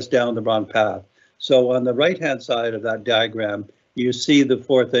leading us down the wrong path. So on the right-hand side of that diagram, you see the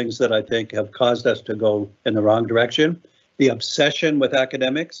four things that I think have caused us to go in the wrong direction. The obsession with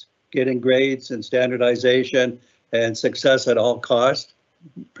academics, getting grades and standardization and success at all costs,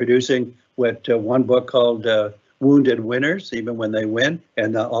 producing what one book called Wounded Winners, even when they win,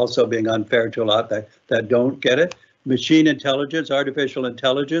 and also being unfair to a lot that don't get it. Machine intelligence, artificial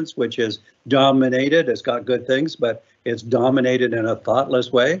intelligence, which is dominated, it's got good things, but it's dominated in a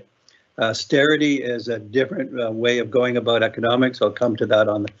thoughtless way. Austerity is a different way of going about economics. I'll come to that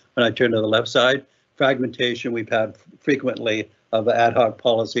when I turn to the left side. Fragmentation, we've had frequently of ad hoc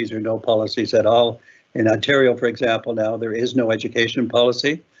policies or no policies at all. In Ontario, for example, now there is no education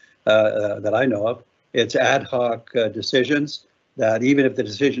policy that I know of. It's ad hoc decisions that even if the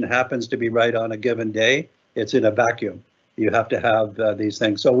decision happens to be right on a given day, it's in a vacuum. You have to have these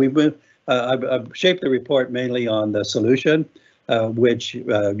things. So I've shaped the report mainly on the solution, which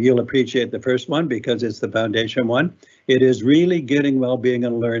you'll appreciate the first one because it's the foundation one. It is really getting well-being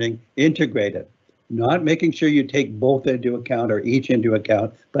and learning integrated, not making sure you take both into account or each into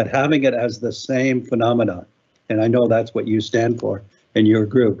account, but having it as the same phenomenon. And I know that's what you stand for in your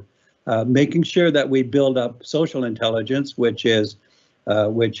group. Making sure that we build up social intelligence, which is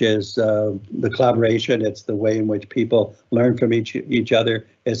the collaboration. It's the way in which people learn from each other.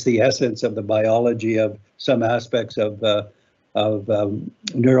 It's the essence of the biology of some aspects of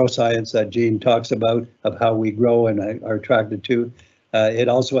neuroscience that Jean talks about, of how we grow and are attracted to. It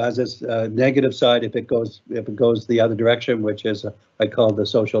also has this negative side if it goes the other direction, which is I call the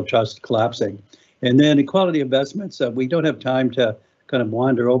social trust collapsing. And then equality investments. We don't have time to kind of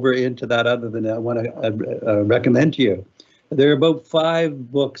wander over into that, other than I want to recommend to you. There are about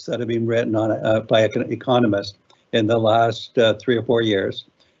 5 books that have been written on by economists in the last 3 or 4 years.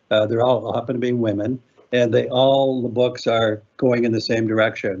 They're all happen to be women, and all the books are going in the same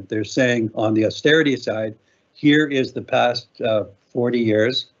direction. They're saying on the austerity side, here is the past 40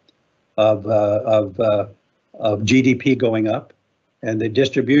 years of GDP going up, and the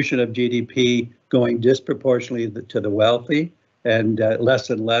distribution of GDP going disproportionately to the wealthy, and less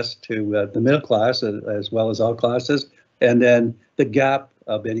and less to the middle class, as well as all classes. And then the gap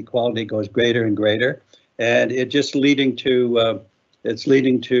of inequality goes greater and greater, and it's leading to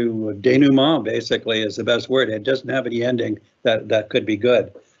denouement, basically, is the best word. It doesn't have any ending that could be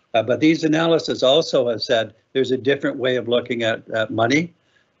good. But these analyses also have said there's a different way of looking at money,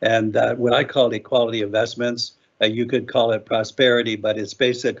 and what I call equality investments. You could call it prosperity, but it's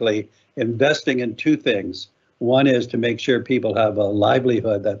basically investing in 2 things. One is to make sure people have a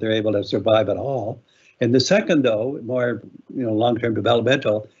livelihood, that they're able to survive at all. And the second, though, more long-term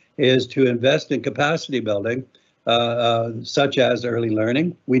developmental, is to invest in capacity building, such as early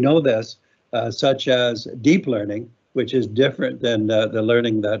learning. We know this, such as deep learning, which is different than the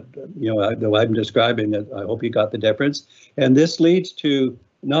learning that I'm describing. I hope you got the difference. And this leads to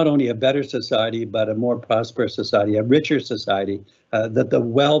not only a better society, but a more prosperous society, a richer society, that the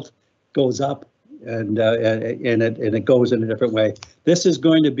wealth goes up and it goes in a different way. This is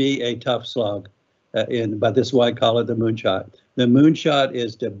going to be a tough slog. But this is why I call it the moonshot. The moonshot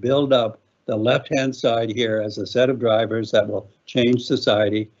is to build up the left-hand side here as a set of drivers that will change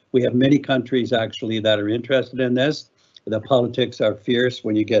society. We have many countries actually that are interested in this. The politics are fierce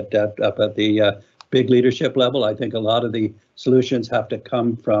when you get up at the big leadership level. I think a lot of the solutions have to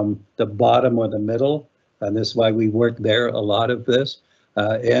come from the bottom or the middle, and this is why we work there a lot of this.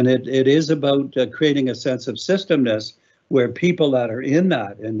 And it is about creating a sense of systemness where people that are in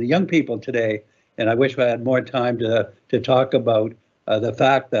that, and the young people today, and I wish I had more time to talk about the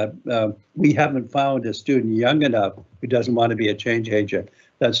fact that we haven't found a student young enough who doesn't want to be a change agent.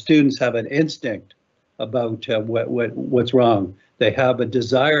 That students have an instinct about what's wrong. They have a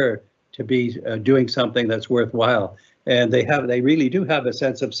desire to be doing something that's worthwhile, and they really do have a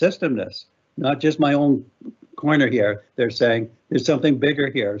sense of systemness, not just my own corner here. They're saying there's something bigger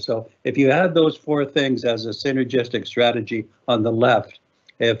here. So if you add those 4 things as a synergistic strategy on the left,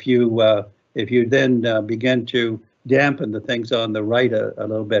 if you then begin to dampen the things on the right a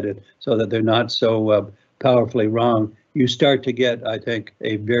little bit so that they're not so powerfully wrong, you start to get, I think,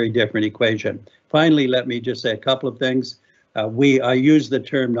 a very different equation. Finally, let me just say a couple of things. I use the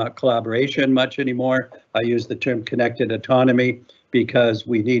term not collaboration much anymore. I use the term connected autonomy because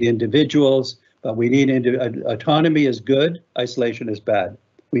we need individuals, but we need autonomy is good, isolation is bad.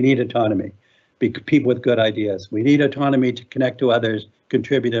 We need autonomy, people with good ideas. We need autonomy to connect to others,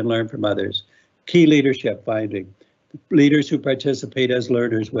 contribute and learn from others. Key leadership finding, leaders who participate as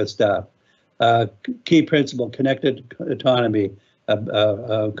learners with staff. Key principle, connected autonomy,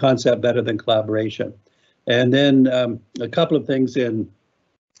 a concept better than collaboration. And then a couple of things in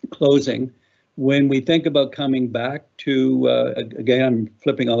closing. When we think about coming back to, again, I'm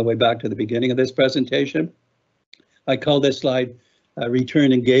flipping all the way back to the beginning of this presentation. I call this slide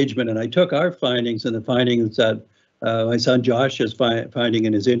return engagement, and I took our findings and the findings that my son Josh is finding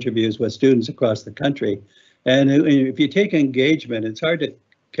in his interviews with students across the country. And if you take engagement, it's hard to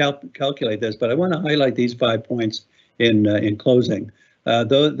calculate this, but I want to highlight these 5 points in closing.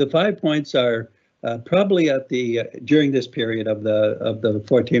 The 5 points are probably at during this period of the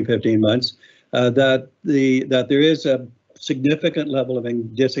 14, 15 months, that there is a significant level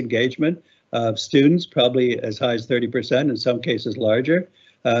of disengagement of students, probably as high as 30%, in some cases larger,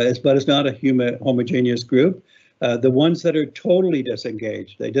 but it's not a homogeneous group. The ones that are totally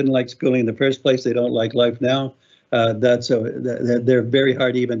disengaged, they didn't like schooling in the first place, they don't like life now, they're very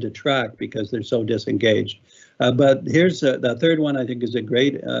hard even to track because they're so disengaged. But here's the third one, I think is a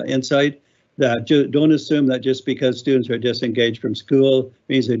great insight, that don't assume that just because students are disengaged from school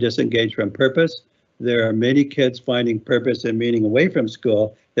means they're disengaged from purpose. There are many kids finding purpose and meaning away from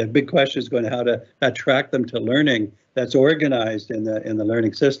school. The big question is going to how to attract them to learning that's organized in the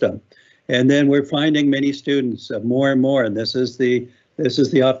learning system. And then we're finding many students more and more, and this is the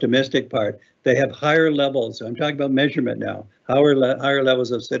optimistic part. They have higher levels. I'm talking about measurement now. Higher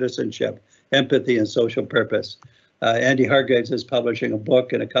levels of citizenship, empathy, and social purpose. Andy Hargraves is publishing a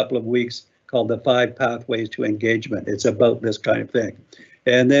book in a couple of weeks called The 5 Pathways to Engagement. It's about this kind of thing.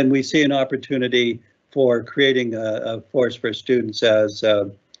 And then we see an opportunity for creating a force for students as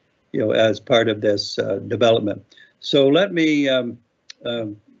as part of this development. So let me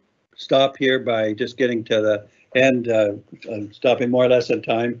stop here by just getting to the end, stopping more or less on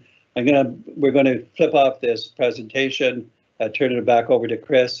time. We're going to flip off this presentation, turn it back over to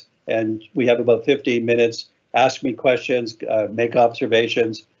Chris, and we have about 15 minutes. Ask me questions, make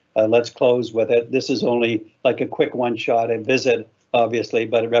observations. Let's close with it. This is only like a quick one-shot and visit, obviously,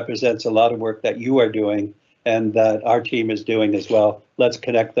 but it represents a lot of work that you are doing and that our team is doing as well. Let's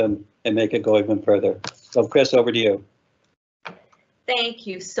connect them and make it go even further. So Chris, over to you. Thank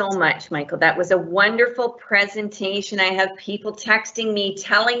you so much, Michael. That was a wonderful presentation. I have people texting me,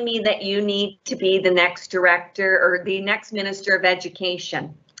 telling me that you need to be the next director or the next Minister of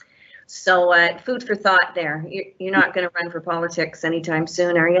Education. So food for thought there. You're not going to run for politics anytime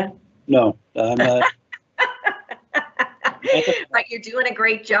soon, are you? No, I'm not. But you're doing a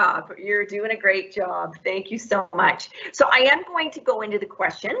great job. You're doing a great job. Thank you so much. So I am going to go into the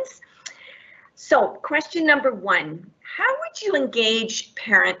questions. So question number 1, how would you engage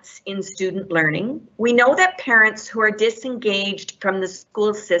parents in student learning? We know that parents who are disengaged from the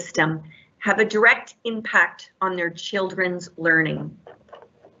school system have a direct impact on their children's learning.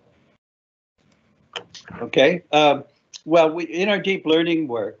 Okay. Well, in our deep learning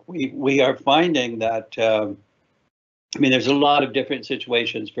work, we are finding that, there's a lot of different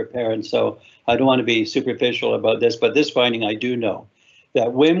situations for parents, so I don't want to be superficial about this, but this finding I do know,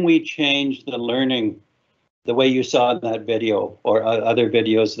 that when we change the learning, the way you saw in that video or other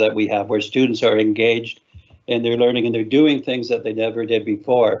videos that we have where students are engaged in their learning and they're doing things that they never did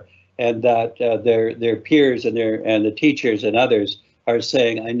before, and that their peers and the teachers and others are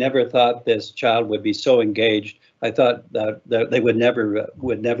saying, I never thought this child would be so engaged. I thought that they would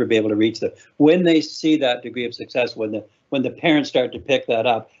never be able to reach them. When they see that degree of success, when the parents start to pick that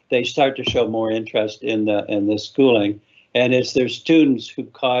up, they start to show more interest in the schooling. And it's their students who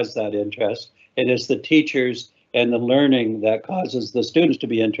cause that interest. And it's the teachers and the learning that causes the students to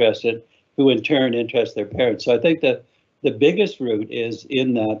be interested, who in turn interest their parents. So I think that the biggest root is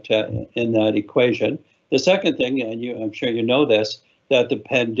in that equation. The second thing, and I'm sure you know this, that the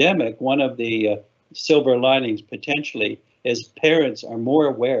pandemic, one of the silver linings potentially is parents are more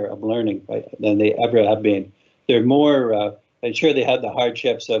aware of learning, right, than they ever have been. They're more, I'm sure they had the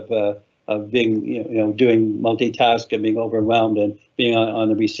hardships of being, doing multitask and being overwhelmed and being on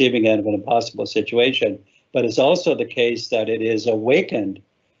the receiving end of an impossible situation. But it's also the case that it has awakened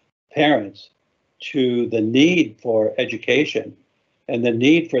parents to the need for education and the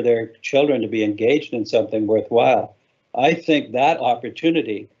need for their children to be engaged in something worthwhile. I think that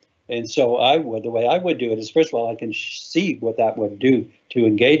opportunity, and so the way I would do it is, first of all, I can see what that would do to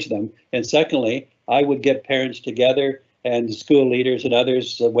engage them. And secondly, I would get parents together and school leaders and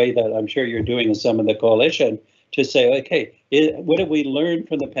others, the way that I'm sure you're doing in some of the coalition, to say, okay, what have we learned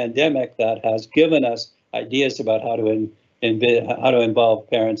from the pandemic that has given us ideas about how to involve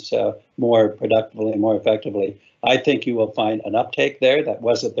parents more productively and more effectively? I think you will find an uptake there that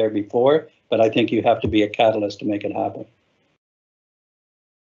wasn't there before, but I think you have to be a catalyst to make it happen.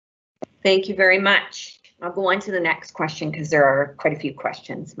 Thank you very much. I'll go on to the next question because there are quite a few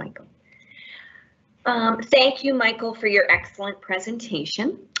questions, Michael. Thank you, Michael, for your excellent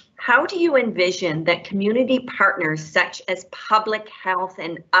presentation. How do you envision that community partners such as public health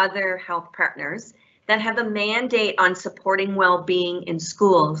and other health partners that have a mandate on supporting well-being in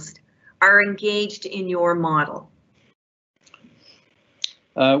schools are engaged in your model?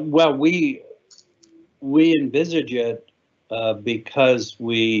 Well, we envisage it because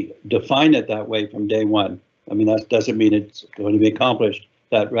we define it that way from day one. I mean, that doesn't mean it's going to be accomplished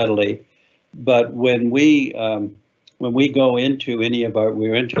that readily. But when we go into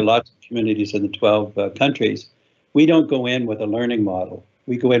we're into lots of communities in the 12 countries, we don't go in with a learning model.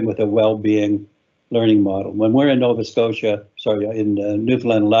 We go in with a well-being learning model. When we're in in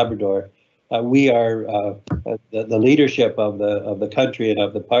Newfoundland and Labrador, we are the leadership of the country and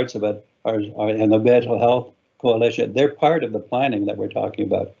of the parts of it and the mental health coalition. They're part of the planning that we're talking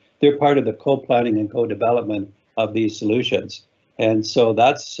about. They're part of the co-planning and co-development of these solutions. And so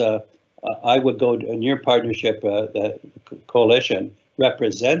that's, I would go in your partnership, the coalition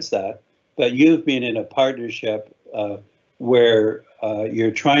represents that. but you've been in a partnership where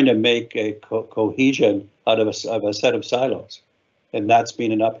you're trying to make a cohesion out of a set of silos. And that's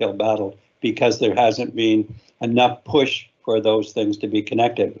been an uphill battle because there hasn't been enough push for those things to be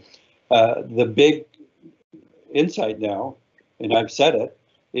connected. The big insight now, and I've said it,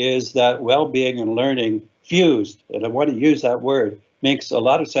 is that well-being and learning fused, and I want to use that word, makes a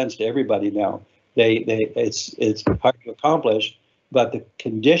lot of sense to everybody now. It's hard to accomplish, but the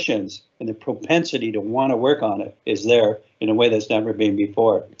conditions and the propensity to want to work on it is there in a way that's never been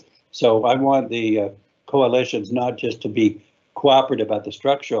before. So I want the coalitions not just to be cooperative at the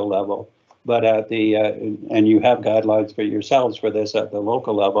structural level, but at the, and you have guidelines for yourselves for this at the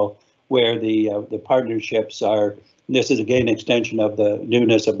local level, where the partnerships are, this is again an extension of the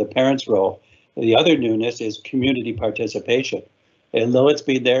newness of the parents' role. The other newness is community participation. And though it's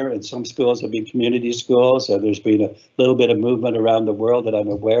been there, and some schools have been community schools, and there's been a little bit of movement around the world that I'm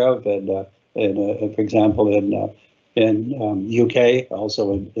aware of, and for example, in UK,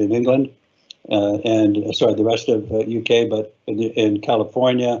 also in England, and sorry, the rest of UK, but in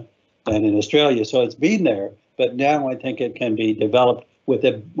California and in Australia. So it's been there, but now I think it can be developed with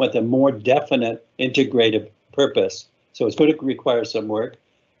a more definite integrative purpose. So it's going to require some work.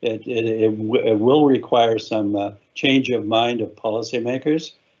 It will require some change of mind of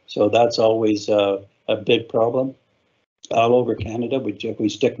policymakers. So that's always a big problem all over Canada. We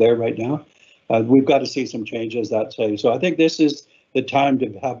stick there right now. We've got to see some changes that say. So I think this is the time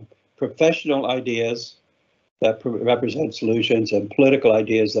to have professional ideas that represent solutions and political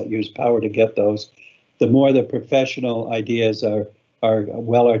ideas that use power to get those. The more the professional ideas are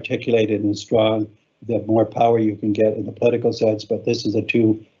well articulated and strong, the more power you can get in the political sense. But this is a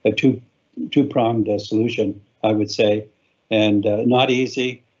two-pronged solution, I would say, and not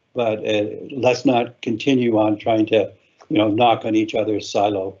easy. But let's not continue on trying to, knock on each other's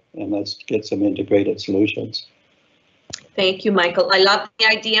silo, and let's get some integrated solutions. Thank you, Michael. I love the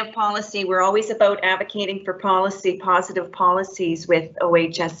idea of policy. We're always about advocating for policy, positive policies with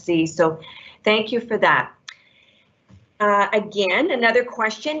OHSC. So thank you for that. Again, another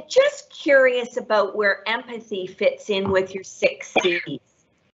question, just curious about where empathy fits in with your 6 C's.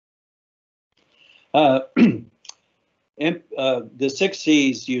 The 6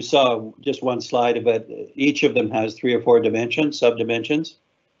 C's, you saw just one slide of it. Each of them has 3 or 4 dimensions, sub-dimensions.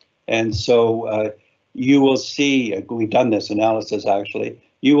 And so you will see, we've done this analysis actually,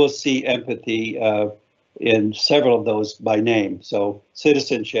 you will see empathy in several of those by name. So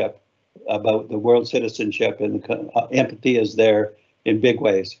citizenship, about the world citizenship, and empathy is there in big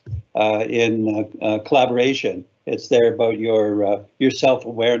ways. In collaboration, it's there about your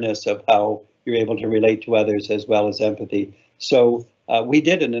self-awareness of how you're able to relate to others, as well as empathy. So we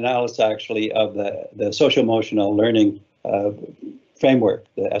did an analysis actually of the social-emotional learning framework,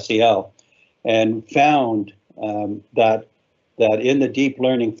 the SEL, and found that in the deep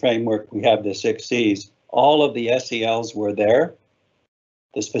learning framework we have the 6 C's. All of the SELs were there,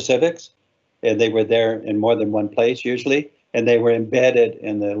 the specifics, and they were there in more than one place usually, and they were embedded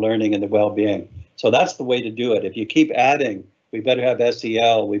in the learning and the well-being. So that's the way to do it. If you keep adding, we better have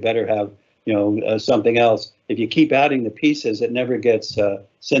SEL, we better have something else. If you keep adding the pieces, it never gets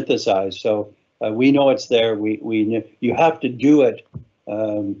synthesized. So we know it's there. You have to do it.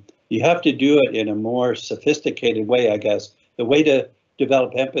 You have to do it in a more sophisticated way, I guess. The way to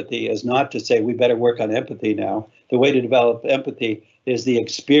develop empathy is not to say we better work on empathy now. The way to develop empathy is the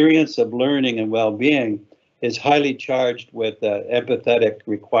experience of learning and well-being is highly charged with empathetic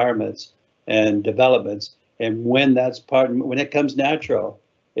requirements and developments. And when it comes natural,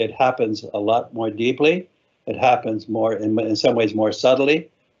 it happens a lot more deeply. It happens more in some ways more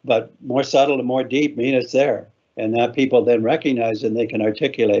subtly, but more subtle and more deep mean it's there, and that people then recognize and they can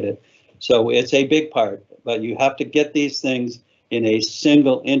articulate it. So it's a big part, but you have to get these things in a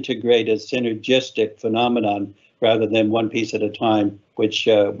single integrated synergistic phenomenon rather than one piece at a time, which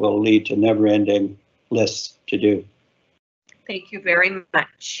will lead to never-ending lists to do. Thank you very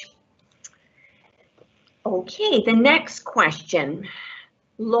much. Okay, the next question.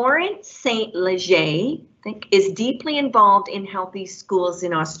 Lawrence St. Leger, I think, is deeply involved in healthy schools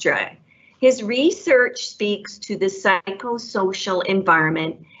in Australia. His research speaks to the psychosocial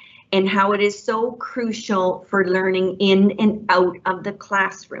environment and how it is so crucial for learning in and out of the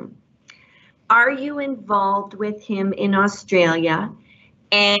classroom. Are you involved with him in Australia?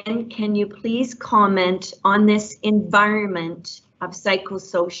 And can you please comment on this environment of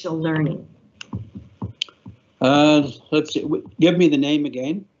psychosocial learning? Let's see. Give me the name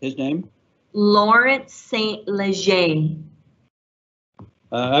again, his name. Lawrence St. Leger.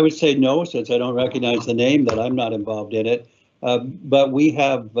 I would say no, since I don't recognize the name, that I'm not involved in it. But we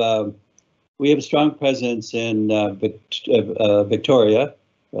have we have a strong presence in Victoria,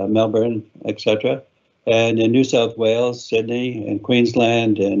 Melbourne, etc., and in New South Wales, Sydney, and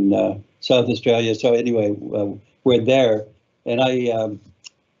Queensland, and South Australia. So anyway, we're there, and I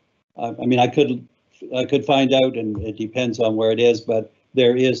mean, I could find out, and it depends on where it is, but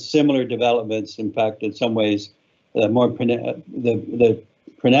there is similar developments. In fact, in some ways, the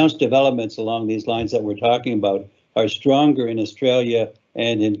pronounced developments along these lines that we're talking about are stronger in Australia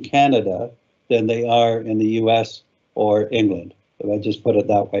and in Canada than they are in the US or England, if I just put it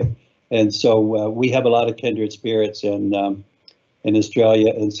that way. And so we have a lot of kindred spirits in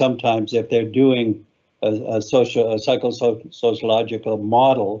Australia, and sometimes if they're doing a psychosociological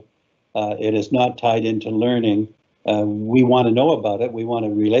model, it is not tied into learning. We want to know about it, we want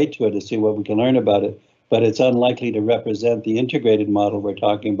to relate to it to see what we can learn about it, but it's unlikely to represent the integrated model we're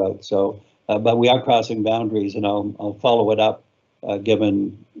talking about. So, but we are crossing boundaries, and I'll follow it up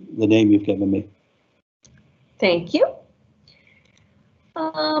given the name you've given me. Thank you.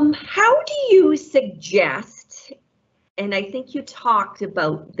 How do you suggest, and I think you talked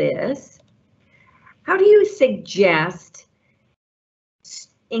about this, how do you suggest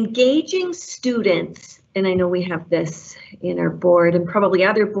engaging students, and I know we have this in our board and probably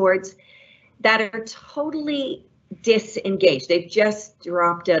other boards, that are totally disengaged, they've just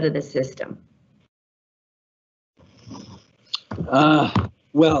dropped out of the system?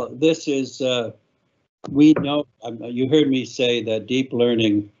 Well, this is, we know, you heard me say that deep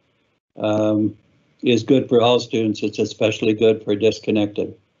learning is good for all students. It's especially good for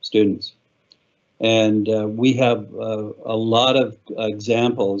disconnected students. And we have a lot of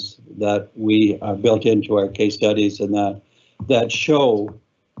examples that we are built into our case studies and that show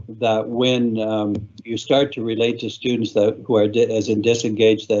that when you start to relate to students who are as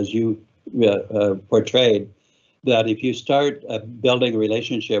disengaged as you portrayed, that if you start building a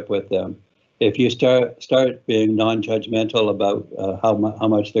relationship with them, if you start being non-judgmental about how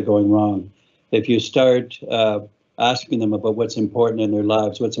much they're going wrong, if you start asking them about what's important in their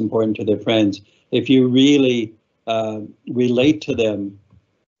lives, what's important to their friends, if you really relate to them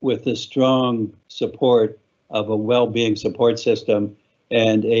with the strong support of a well-being support system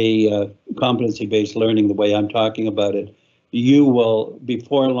and a competency-based learning, the way I'm talking about it, you will,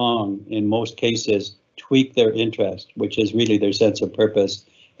 before long, in most cases, tweak their interest, which is really their sense of purpose.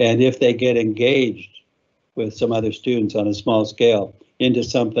 And if they get engaged with some other students on a small scale into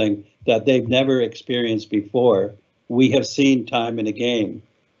something that they've never experienced before, we have seen time and again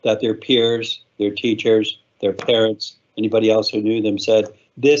that their peers, their teachers, their parents, anybody else who knew them said,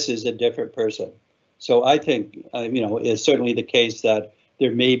 this is a different person. So I think, you know, it's certainly the case that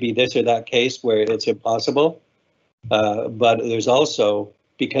there may be this or that case where it's impossible, but there's also,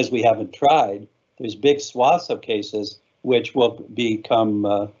 because we haven't tried, there's big swaths of cases which will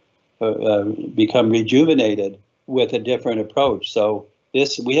become rejuvenated with a different approach. So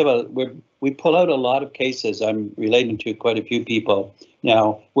this, we pull out a lot of cases. I'm relating to quite a few people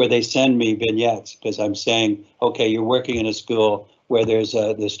now where they send me vignettes because I'm saying, okay, you're working in a school where there's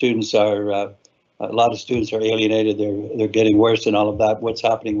the students are a lot of students are alienated. They're getting worse and all of that. What's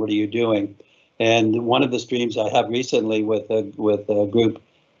happening? What are you doing? And one of the streams I have recently with a group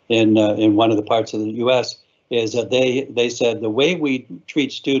in one of the parts of the U.S. is that they said the way we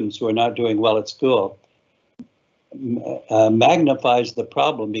treat students who are not doing well at school magnifies the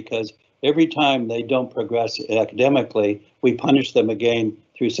problem, because every time they don't progress academically, we punish them again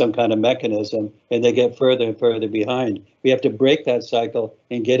through some kind of mechanism, and they get further and further behind. We have to break that cycle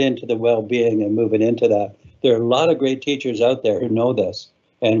and get into the well-being and move it into that. There are a lot of great teachers out there who know this,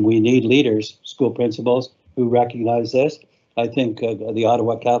 and we need leaders, school principals, who recognize this. I think the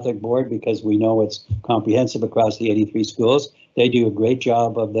Ottawa Catholic Board, because we know it's comprehensive across the 83 schools, they do a great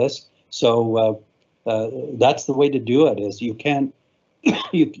job of this. So that's the way to do it. Is you can't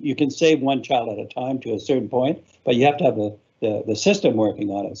you can save one child at a time to a certain point, but you have to have the system working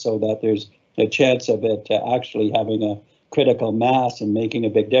on it so that there's a chance of it actually having a critical mass and making a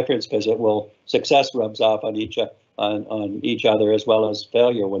big difference, because it will, success rubs off on each other as well as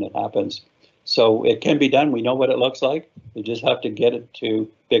failure when it happens. So it can be done. We know what it looks like. We just have to get it to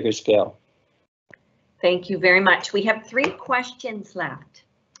bigger scale. Thank you very much. We have 3 questions left,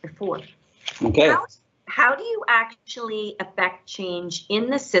 or 4. Okay. How do you actually affect change in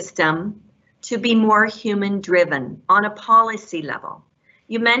the system to be more human-driven on a policy level?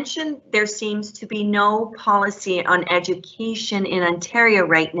 You mentioned there seems to be no policy on education in Ontario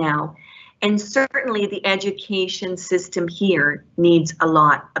right now, and certainly the education system here needs a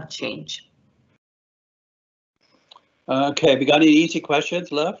lot of change. Okay, we got any easy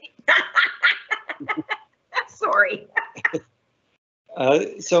questions left? Sorry.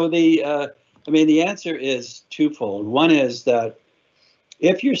 So I mean, the answer is twofold. One is that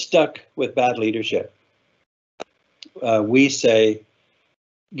if you're stuck with bad leadership, we say,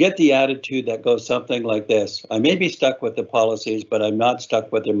 get the attitude that goes something like this. I may be stuck with the policies, but I'm not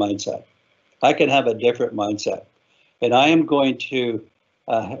stuck with their mindset. I can have a different mindset. And I am going to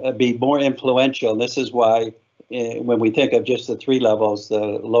be more influential. This is why when we think of just the three levels, the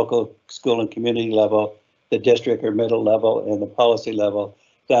local, school and community level, the district or middle level, and the policy level,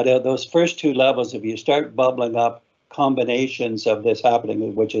 that those first two levels, if you start bubbling up combinations of this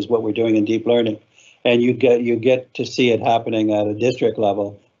happening, which is what we're doing in deep learning, and you get to see it happening at a district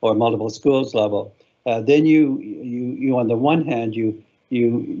level or multiple schools level, then you on the one hand, you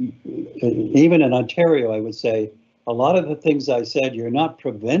even in Ontario, I would say, a lot of the things I said, you're not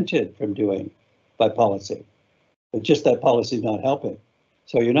prevented from doing by policy. It's just that policy is not helping.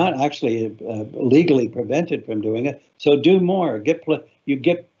 So you're not actually legally prevented from doing it. So do more. You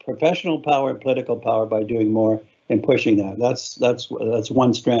get professional power and political power by doing more and pushing that. That's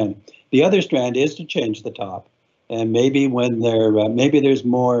one strand. The other strand is to change the top. And maybe when maybe there's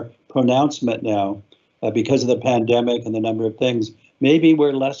more pronouncement now because of the pandemic and the number of things, maybe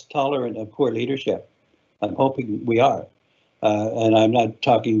we're less tolerant of poor leadership. I'm hoping we are. And I'm not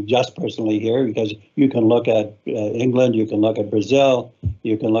talking just personally here, because you can look at England, you can look at Brazil,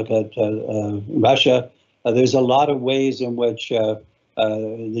 you can look at Russia. There's a lot of ways in which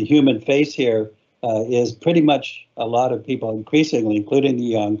the human face here is pretty much a lot of people, increasingly, including the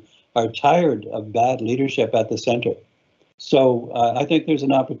young, are tired of bad leadership at the center. So I think there's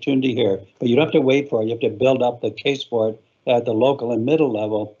an opportunity here, but you don't have to wait for it. You have to build up the case for it at the local and middle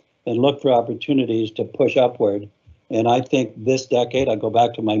level and look for opportunities to push upward. And I think this decade, I go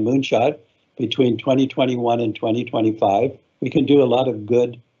back to my moonshot, between 2021 and 2025, we can do a lot of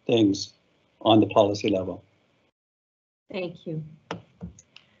good things on the policy level. Thank you.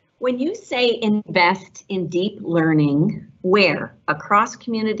 When you say invest in deep learning, where? Across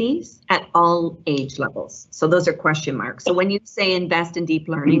communities, at all age levels? So those are question marks. So when you say invest in deep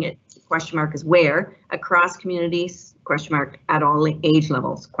learning, it's question mark is where? Across communities, question mark, at all age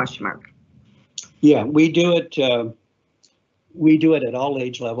levels, question mark. Yeah, we do it at all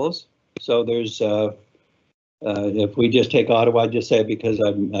age levels. So there's, if we just take Ottawa, I just say it because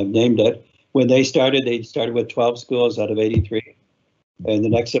I've named it. When they started with 12 schools out of 83. And the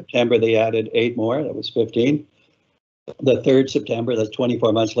next September, they added 8 more, that was 15. The 3rd September, that's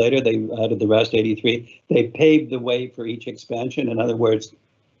 24 months later, they added the rest, 83. They paved the way for each expansion. In other words,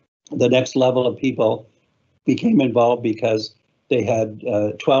 the next level of people became involved because they had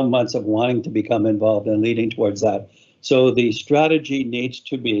 12 months of wanting to become involved and leading towards that. So the strategy needs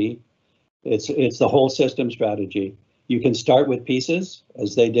to be, it's the whole system strategy. You can start with pieces,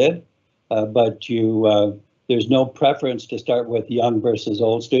 as they did, but there's no preference to start with young versus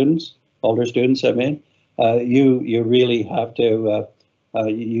older students, I mean. You really have to,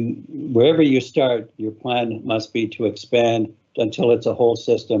 wherever you start, your plan must be to expand until it's a whole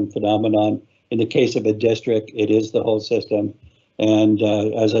system phenomenon. In the case of a district, it is the whole system. And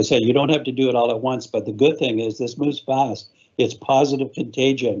as I said, you don't have to do it all at once, but the good thing is this moves fast. It's positive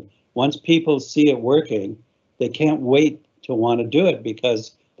contagion. Once people see it working, they can't wait to want to do it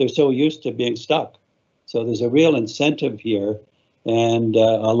because they're so used to being stuck. So there's a real incentive here. And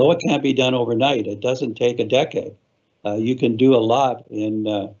although it can't be done overnight, it doesn't take a decade. You can do a lot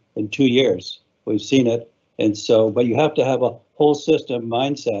in 2 years. We've seen it. And so, but you have to have a whole system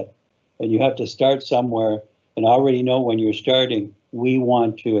mindset, and you have to start somewhere and already know when you're starting, we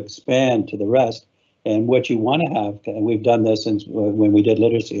want to expand to the rest. And what you want to have, and we've done this since when we did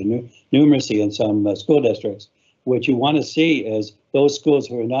literacy and numeracy in some school districts, what you want to see is those schools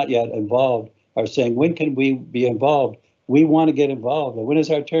who are not yet involved are saying, when can we be involved? We want to get involved. When is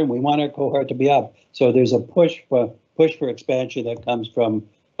our turn? We want our cohort to be up. So there's a push for expansion that comes from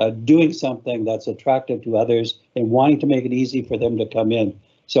doing something that's attractive to others and wanting to make it easy for them to come in.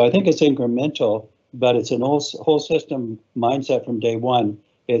 So I think it's incremental, but it's an whole system mindset from day one.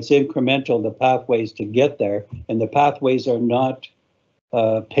 It's incremental, the pathways to get there, and the pathways are not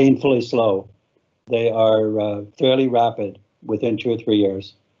painfully slow. They are fairly rapid within 2 or 3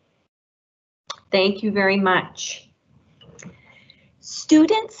 years. Thank you very much.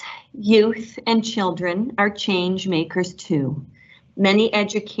 Students, youth, and children are change makers too. Many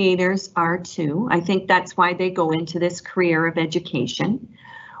educators are too. I think that's why they go into this career of education.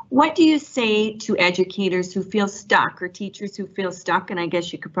 What do you say to educators who feel stuck, or teachers who feel stuck, and I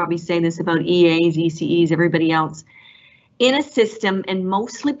guess you could probably say this about EAs, ECEs, everybody else, in a system and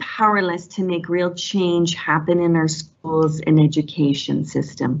mostly powerless to make real change happen in our schools and education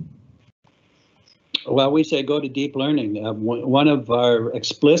system? Well, we say go to deep learning. One of our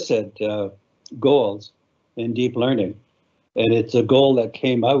explicit goals in deep learning. And it's a goal that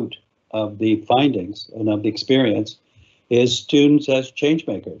came out of the findings and of the experience is students as change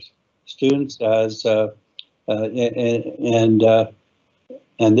makers, students as, and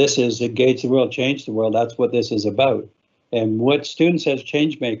this is engage the world, change the world. That's what this is about. And what students as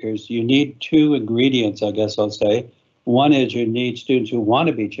change makers, you need two ingredients, I guess I'll say. One is you need students who want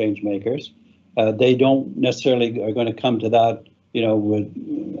to be change makers. They don't necessarily are going to come to that,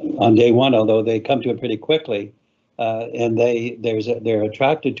 on day one, although they come to it pretty quickly, and they're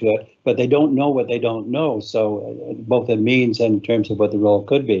attracted to it, but they don't know what they don't know. So both in means and in terms of what the role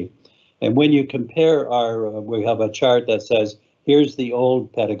could be. And when you compare we have a chart that says, here's the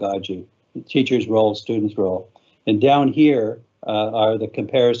old pedagogy, teacher's role, student's role. And down here are the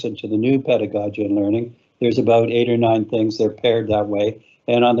comparison to the new pedagogy and learning. There's about 8 or 9 things that are paired that way.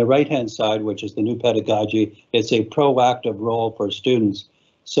 And on the right-hand side, which is the new pedagogy, it's a proactive role for students.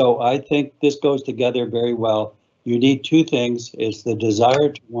 So I think this goes together very well. You need 2 things. It's the desire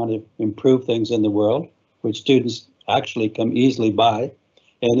to want to improve things in the world, which students actually come easily by.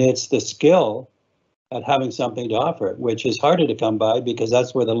 And it's the skill at having something to offer, which is harder to come by because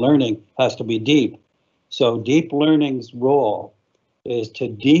that's where the learning has to be deep. So deep learning's role is to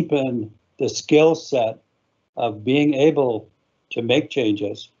deepen the skill set of being able to make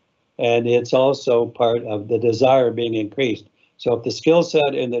changes. And it's also part of the desire being increased. So if the skill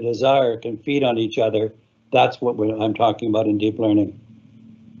set and the desire can feed on each other, that's what I'm talking about in deep learning.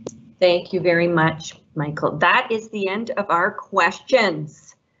 Thank you very much, Michael. That is the end of our questions.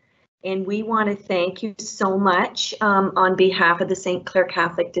 And we want to thank you so much on behalf of the St. Clair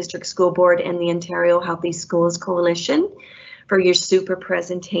Catholic District School Board and the Ontario Healthy Schools Coalition for your super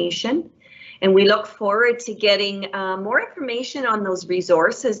presentation. And we look forward to getting more information on those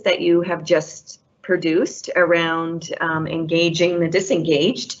resources that you have just produced around engaging the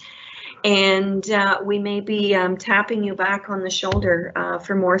disengaged. And we may be tapping you back on the shoulder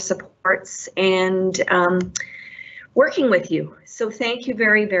for more supports and working with you. So thank you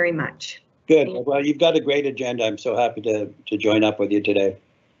very, very much. Good. Well, you've got a great agenda. I'm so happy to join up with you today.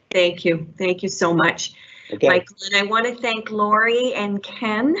 Thank you. Thank you so much, okay. Michael. And I want to thank Lori and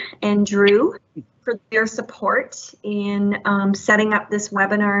Ken and Drew for their support in setting up this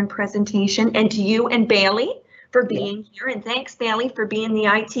webinar and presentation, and to you and Bailey for being here. And thanks, Bailey, for being the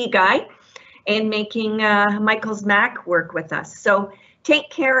IT guy and making Michael's Mac work with us. So take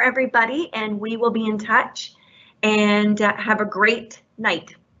care, everybody, and we will be in touch. And have a great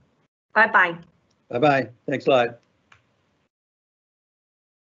night. Bye-bye. Bye-bye. Thanks a lot.